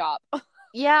Etsy shop.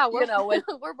 Yeah. We're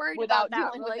worried without about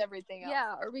that. dealing with everything else.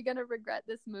 Yeah. Are we going to regret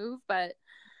this move? But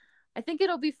I think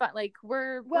it'll be fun. Like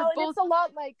we're both... it's a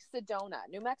lot like Sedona.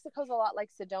 New Mexico's a lot like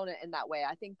Sedona in that way.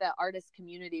 I think the artist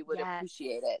community would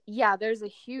appreciate it. Yeah,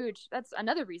 that's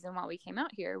another reason why we came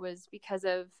out here, was because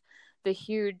of the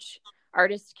huge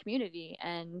artist community.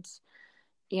 And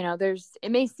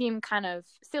it may seem kind of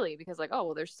silly because like, oh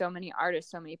well, there's so many artists,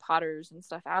 so many potters and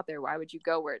stuff out there, why would you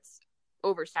go where it's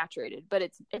oversaturated? But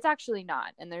it's actually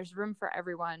not, and there's room for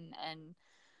everyone. And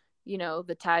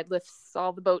the tide lifts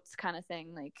all the boats kind of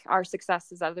thing. Like, our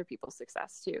success is other people's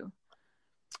success too.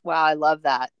 Wow. I love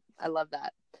that.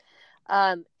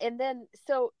 And then,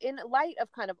 so in light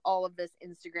of kind of all of this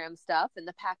Instagram stuff and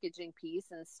the packaging piece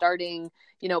and starting,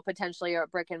 potentially a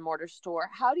brick and mortar store,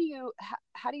 how do you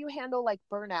handle like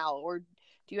burnout, or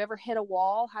do you ever hit a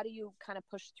wall? How do you kind of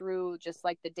push through just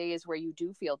like the days where you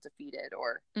do feel defeated?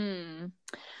 Or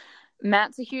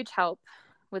Matt's a huge help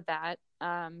with that.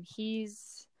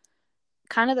 He's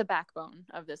kind of the backbone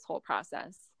of this whole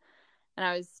process. And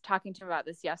I was talking to him about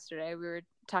this yesterday. We were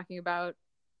talking about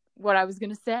what I was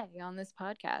going to say on this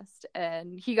podcast,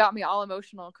 and he got me all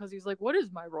emotional because he was like, what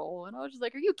is my role? And I was just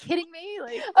like, are you kidding me?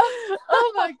 Like,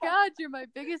 oh my God, you're my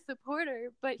biggest supporter.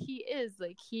 But he is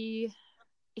like, he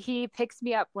picks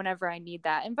me up whenever I need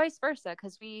that, and vice versa,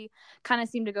 because we kind of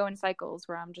seem to go in cycles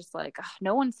where I'm just like,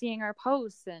 no one's seeing our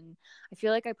posts and I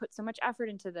feel like I put so much effort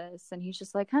into this, and he's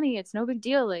just like, honey, it's no big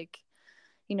deal. Like,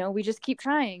 we just keep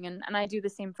trying. And I do the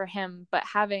same for him. But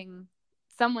having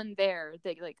someone there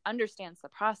that like understands the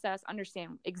process,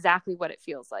 understand exactly what it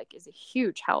feels like, is a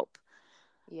huge help.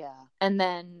 Yeah. And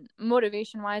then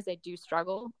motivation wise, I do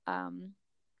struggle.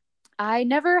 I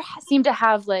never seem to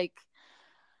have like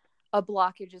a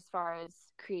blockage as far as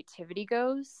creativity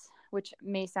goes, which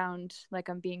may sound like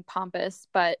I'm being pompous,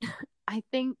 but I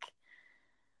think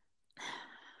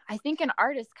an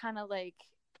artist kind of like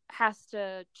has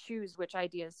to choose which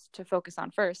ideas to focus on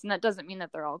first. And that doesn't mean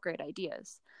that they're all great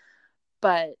ideas.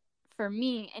 But for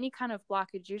me, any kind of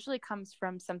blockage usually comes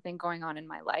from something going on in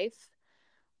my life,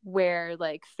 where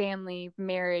like family,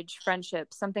 marriage,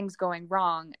 friendship, something's going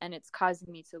wrong and it's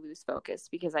causing me to lose focus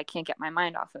because I can't get my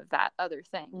mind off of that other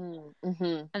thing.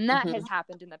 Mm-hmm. And that has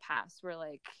happened in the past where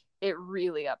like it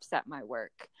really upset my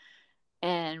work.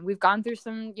 And we've gone through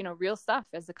some, you know, real stuff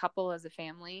as a couple, as a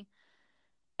family.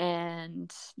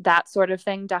 And that sort of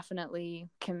thing definitely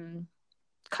can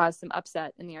cause some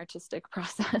upset in the artistic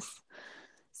process.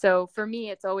 So for me,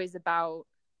 it's always about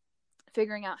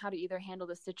figuring out how to either handle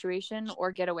the situation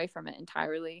or get away from it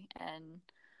entirely and,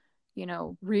 you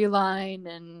know, realign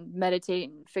and meditate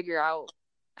and figure out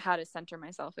how to center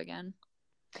myself again.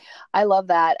 I love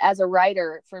that. As a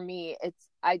writer, for me, it's,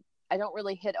 I don't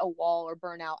really hit a wall or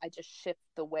burn out. I just shift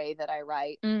the way that I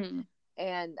write. And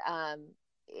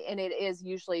it is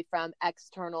usually from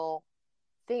external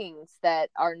things that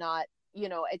are not, you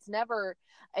know, it's never,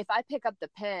 if I pick up the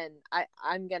pen,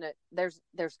 I'm going to, there's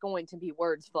going to be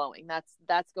words flowing.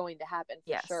 That's going to happen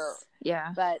for sure.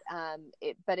 Yeah. But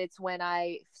it's when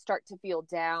I start to feel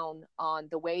down on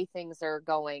the way things are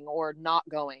going or not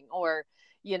going, or,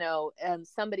 you know,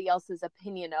 somebody else's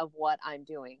opinion of what I'm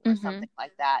doing or something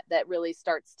like that, that really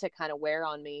starts to kind of wear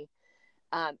on me.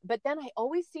 But then I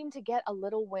always seem to get a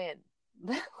little win.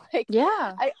 Like,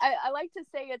 yeah, I like to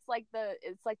say it's like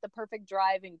the perfect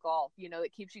drive in golf, you know,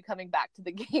 it keeps you coming back to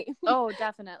the game. Oh,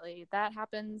 definitely. That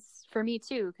happens for me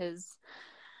too, because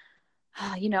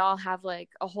you know, I'll have like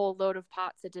a whole load of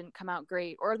pots that didn't come out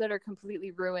great or that are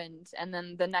completely ruined, and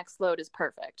then the next load is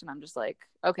perfect, and I'm just like,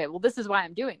 okay, well, this is why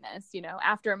I'm doing this, you know,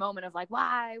 after a moment of like,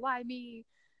 why me?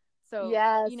 So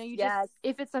you know, just,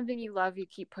 if it's something you love, you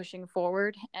keep pushing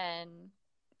forward. And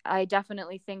I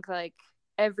definitely think like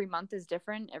every month is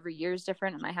different, every year is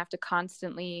different, and I have to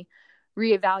constantly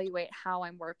reevaluate how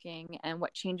I'm working and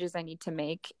what changes I need to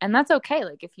make. And that's okay.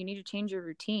 Like, if you need to change your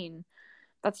routine,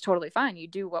 that's totally fine. You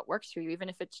do what works for you, even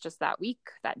if it's just that week,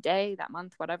 that day, that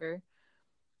month, whatever.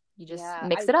 You just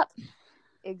mix it up.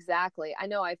 Exactly. I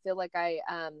know. I feel like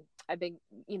I've been,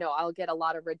 you know, I'll get a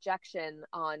lot of rejection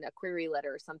on a query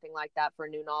letter or something like that for a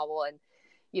new novel. And,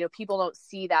 you know, people don't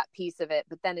see that piece of it,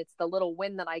 but then it's the little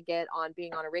win that I get on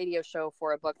being on a radio show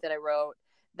for a book that I wrote,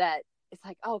 that it's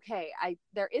like, okay,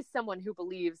 there is someone who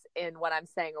believes in what I'm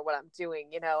saying or what I'm doing,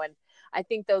 you know. And I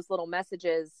think those little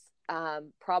messages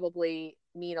probably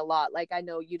mean a lot. Like, I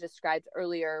know you described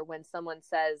earlier when someone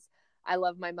says, I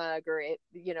love my mug, or it,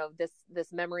 you know,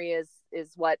 this memory is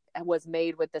what was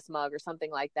made with this mug or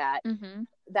something like that.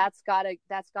 That's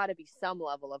gotta be some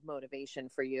level of motivation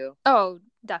for you. Oh,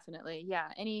 definitely. Yeah.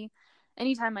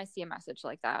 Anytime I see a message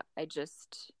like that,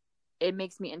 it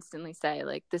makes me instantly say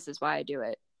like, this is why I do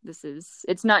it.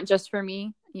 It's not just for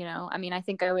me, you know. I mean, I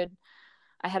think I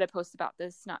had a post about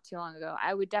this not too long ago.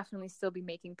 I would definitely still be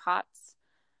making pots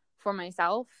for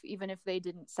myself, even if they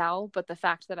didn't sell. But the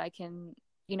fact that I can,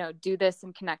 you know, do this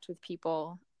and connect with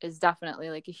people is definitely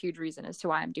like a huge reason as to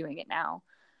why I'm doing it now.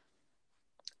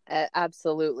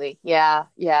 Absolutely. Yeah.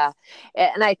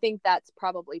 And I think that's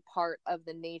probably part of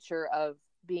the nature of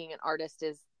being an artist,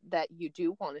 is that you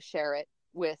do want to share it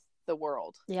with the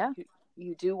world. Yeah.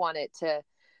 You do want it to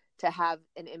have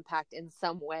an impact in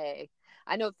some way.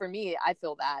 I know for me, I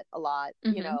feel that a lot,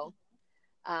 you know.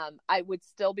 I would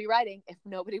still be writing if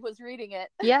nobody was reading it.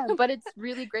 Yeah, but it's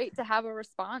really great to have a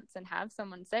response and have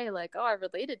someone say like, oh, I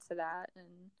related to that,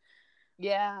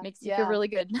 and makes you feel really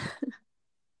good.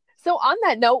 So on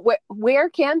that note, where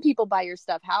can people buy your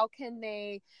stuff? How can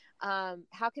they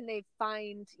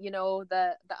find, you know,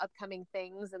 the upcoming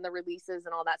things and the releases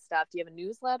and all that stuff? Do you have a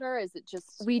newsletter? Is it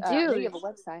just, we do. You have a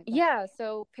website? Yeah.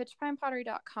 So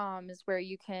pitchpinepottery.com is where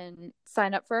you can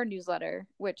sign up for our newsletter,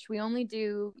 which we only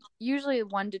do usually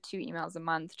 1 to 2 emails a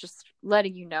month, just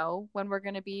letting you know when we're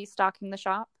going to be stocking the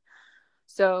shop.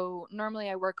 So normally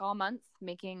I work all month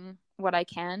making what I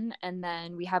can, and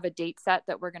then we have a date set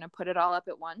that we're going to put it all up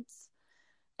at once.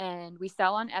 And we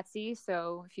sell on Etsy.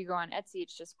 So if you go on Etsy,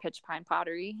 it's just Pitch Pine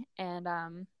Pottery, and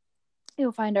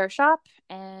you'll find our shop.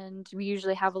 And we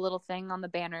usually have a little thing on the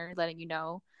banner letting you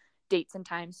know dates and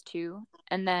times too.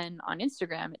 And then on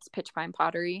Instagram, it's Pitch Pine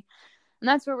Pottery. And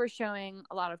that's where we're showing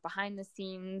a lot of behind the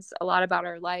scenes, a lot about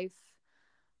our life,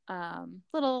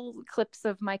 little clips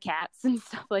of my cats and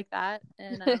stuff like that.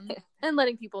 And and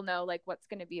letting people know like what's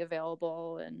going to be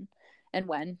available and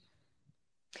when.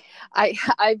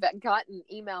 I've gotten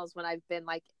emails when I've been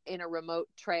like in a remote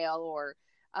trail or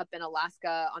up in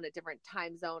Alaska on a different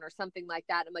time zone or something like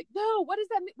that. I'm like, no, what does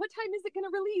that mean? What time is it going to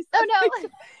release? Oh no.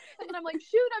 And I'm like,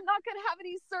 shoot, I'm not going to have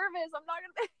any service. I'm not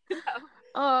going to, you know.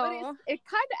 Oh. But it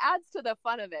kind of adds to the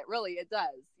fun of it. Really, it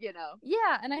does, you know?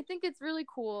 Yeah. And I think it's really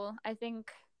cool. I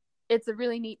think it's a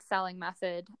really neat selling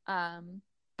method.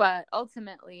 But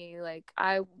ultimately, like,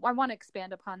 I want to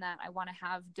expand upon that. I want to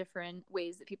have different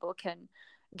ways that people can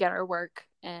get our work.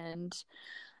 And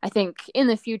I think in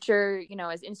the future, you know,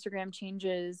 as Instagram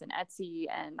changes and Etsy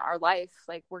and our life,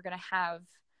 like, we're going to have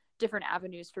different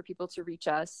avenues for people to reach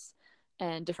us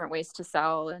and different ways to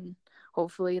sell, and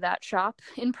hopefully that shop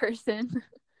in person.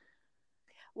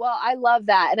 Well, I love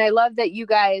that. And I love that you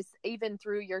guys, even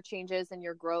through your changes and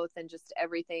your growth and just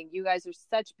everything, you guys are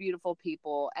such beautiful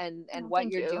people. And what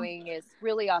you're doing is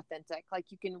really authentic. Like,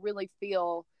 you can really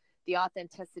feel the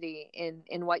authenticity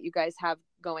in what you guys have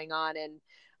going on. And,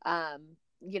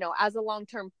 you know, as a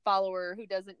long-term follower who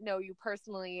doesn't know you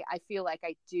personally, I feel like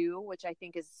I do, which I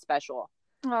think is special.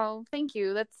 Oh, thank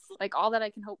you. That's like all that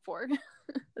I can hope for.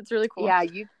 That's really cool. Yeah,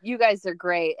 you guys are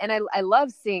great. And I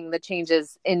love seeing the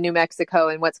changes in New Mexico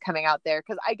and what's coming out there,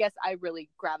 because I guess I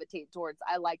really gravitate towards,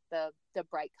 I like the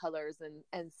bright colors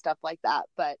and stuff like that.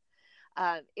 But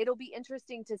it'll be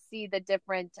interesting to see the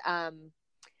different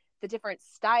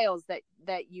styles that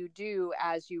you do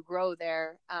as you grow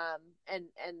there, and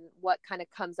what kind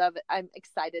of comes of it. I'm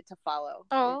excited to follow.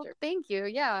 Oh, thank you.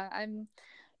 Yeah, I'm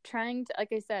trying to,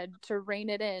 like I said, to rein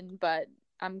it in, but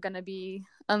I'm gonna be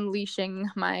unleashing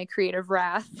my creative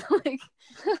wrath, like,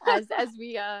 as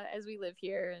we live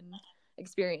here and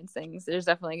experience things. There's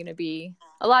definitely gonna be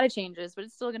a lot of changes, but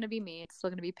it's still gonna be me. It's still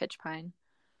gonna be Pitch Pine.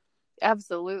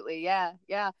 Absolutely. Yeah.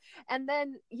 And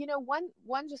then, you know,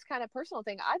 one just kind of personal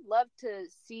thing, I'd love to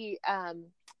see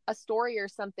a story or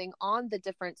something on the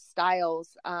different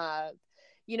styles.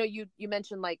 You know, you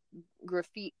mentioned like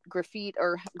graffiti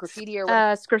or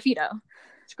Sgraffito.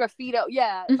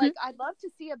 Yeah. Mm-hmm. Like, I'd love to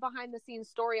see a behind the scenes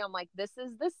story on, like, this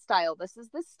is this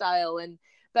style, and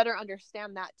better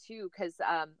understand that too. Cause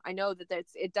I know that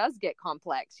it does get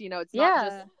complex, you know,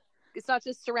 it's not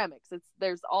just ceramics.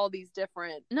 There's all these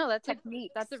different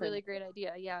techniques. That's a really great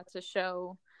idea. Yeah. To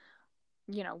show,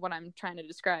 you know, what I'm trying to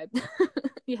describe.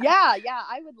 Yeah.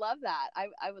 I would love that.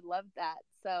 I would love that.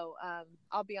 So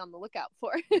I'll be on the lookout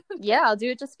for it. Yeah, I'll do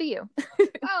it just for you.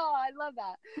 Oh, I love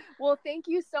that. Well, thank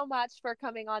you so much for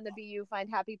coming on the Be You Find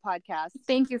Happy podcast.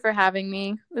 Thank you for having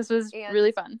me. This was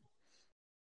really fun.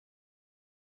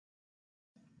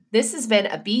 This has been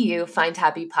a Be You Find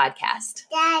Happy podcast.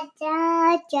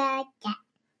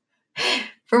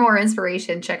 For more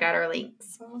inspiration, check out our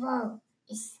links.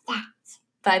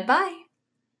 Bye-bye.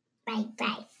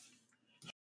 Bye-bye.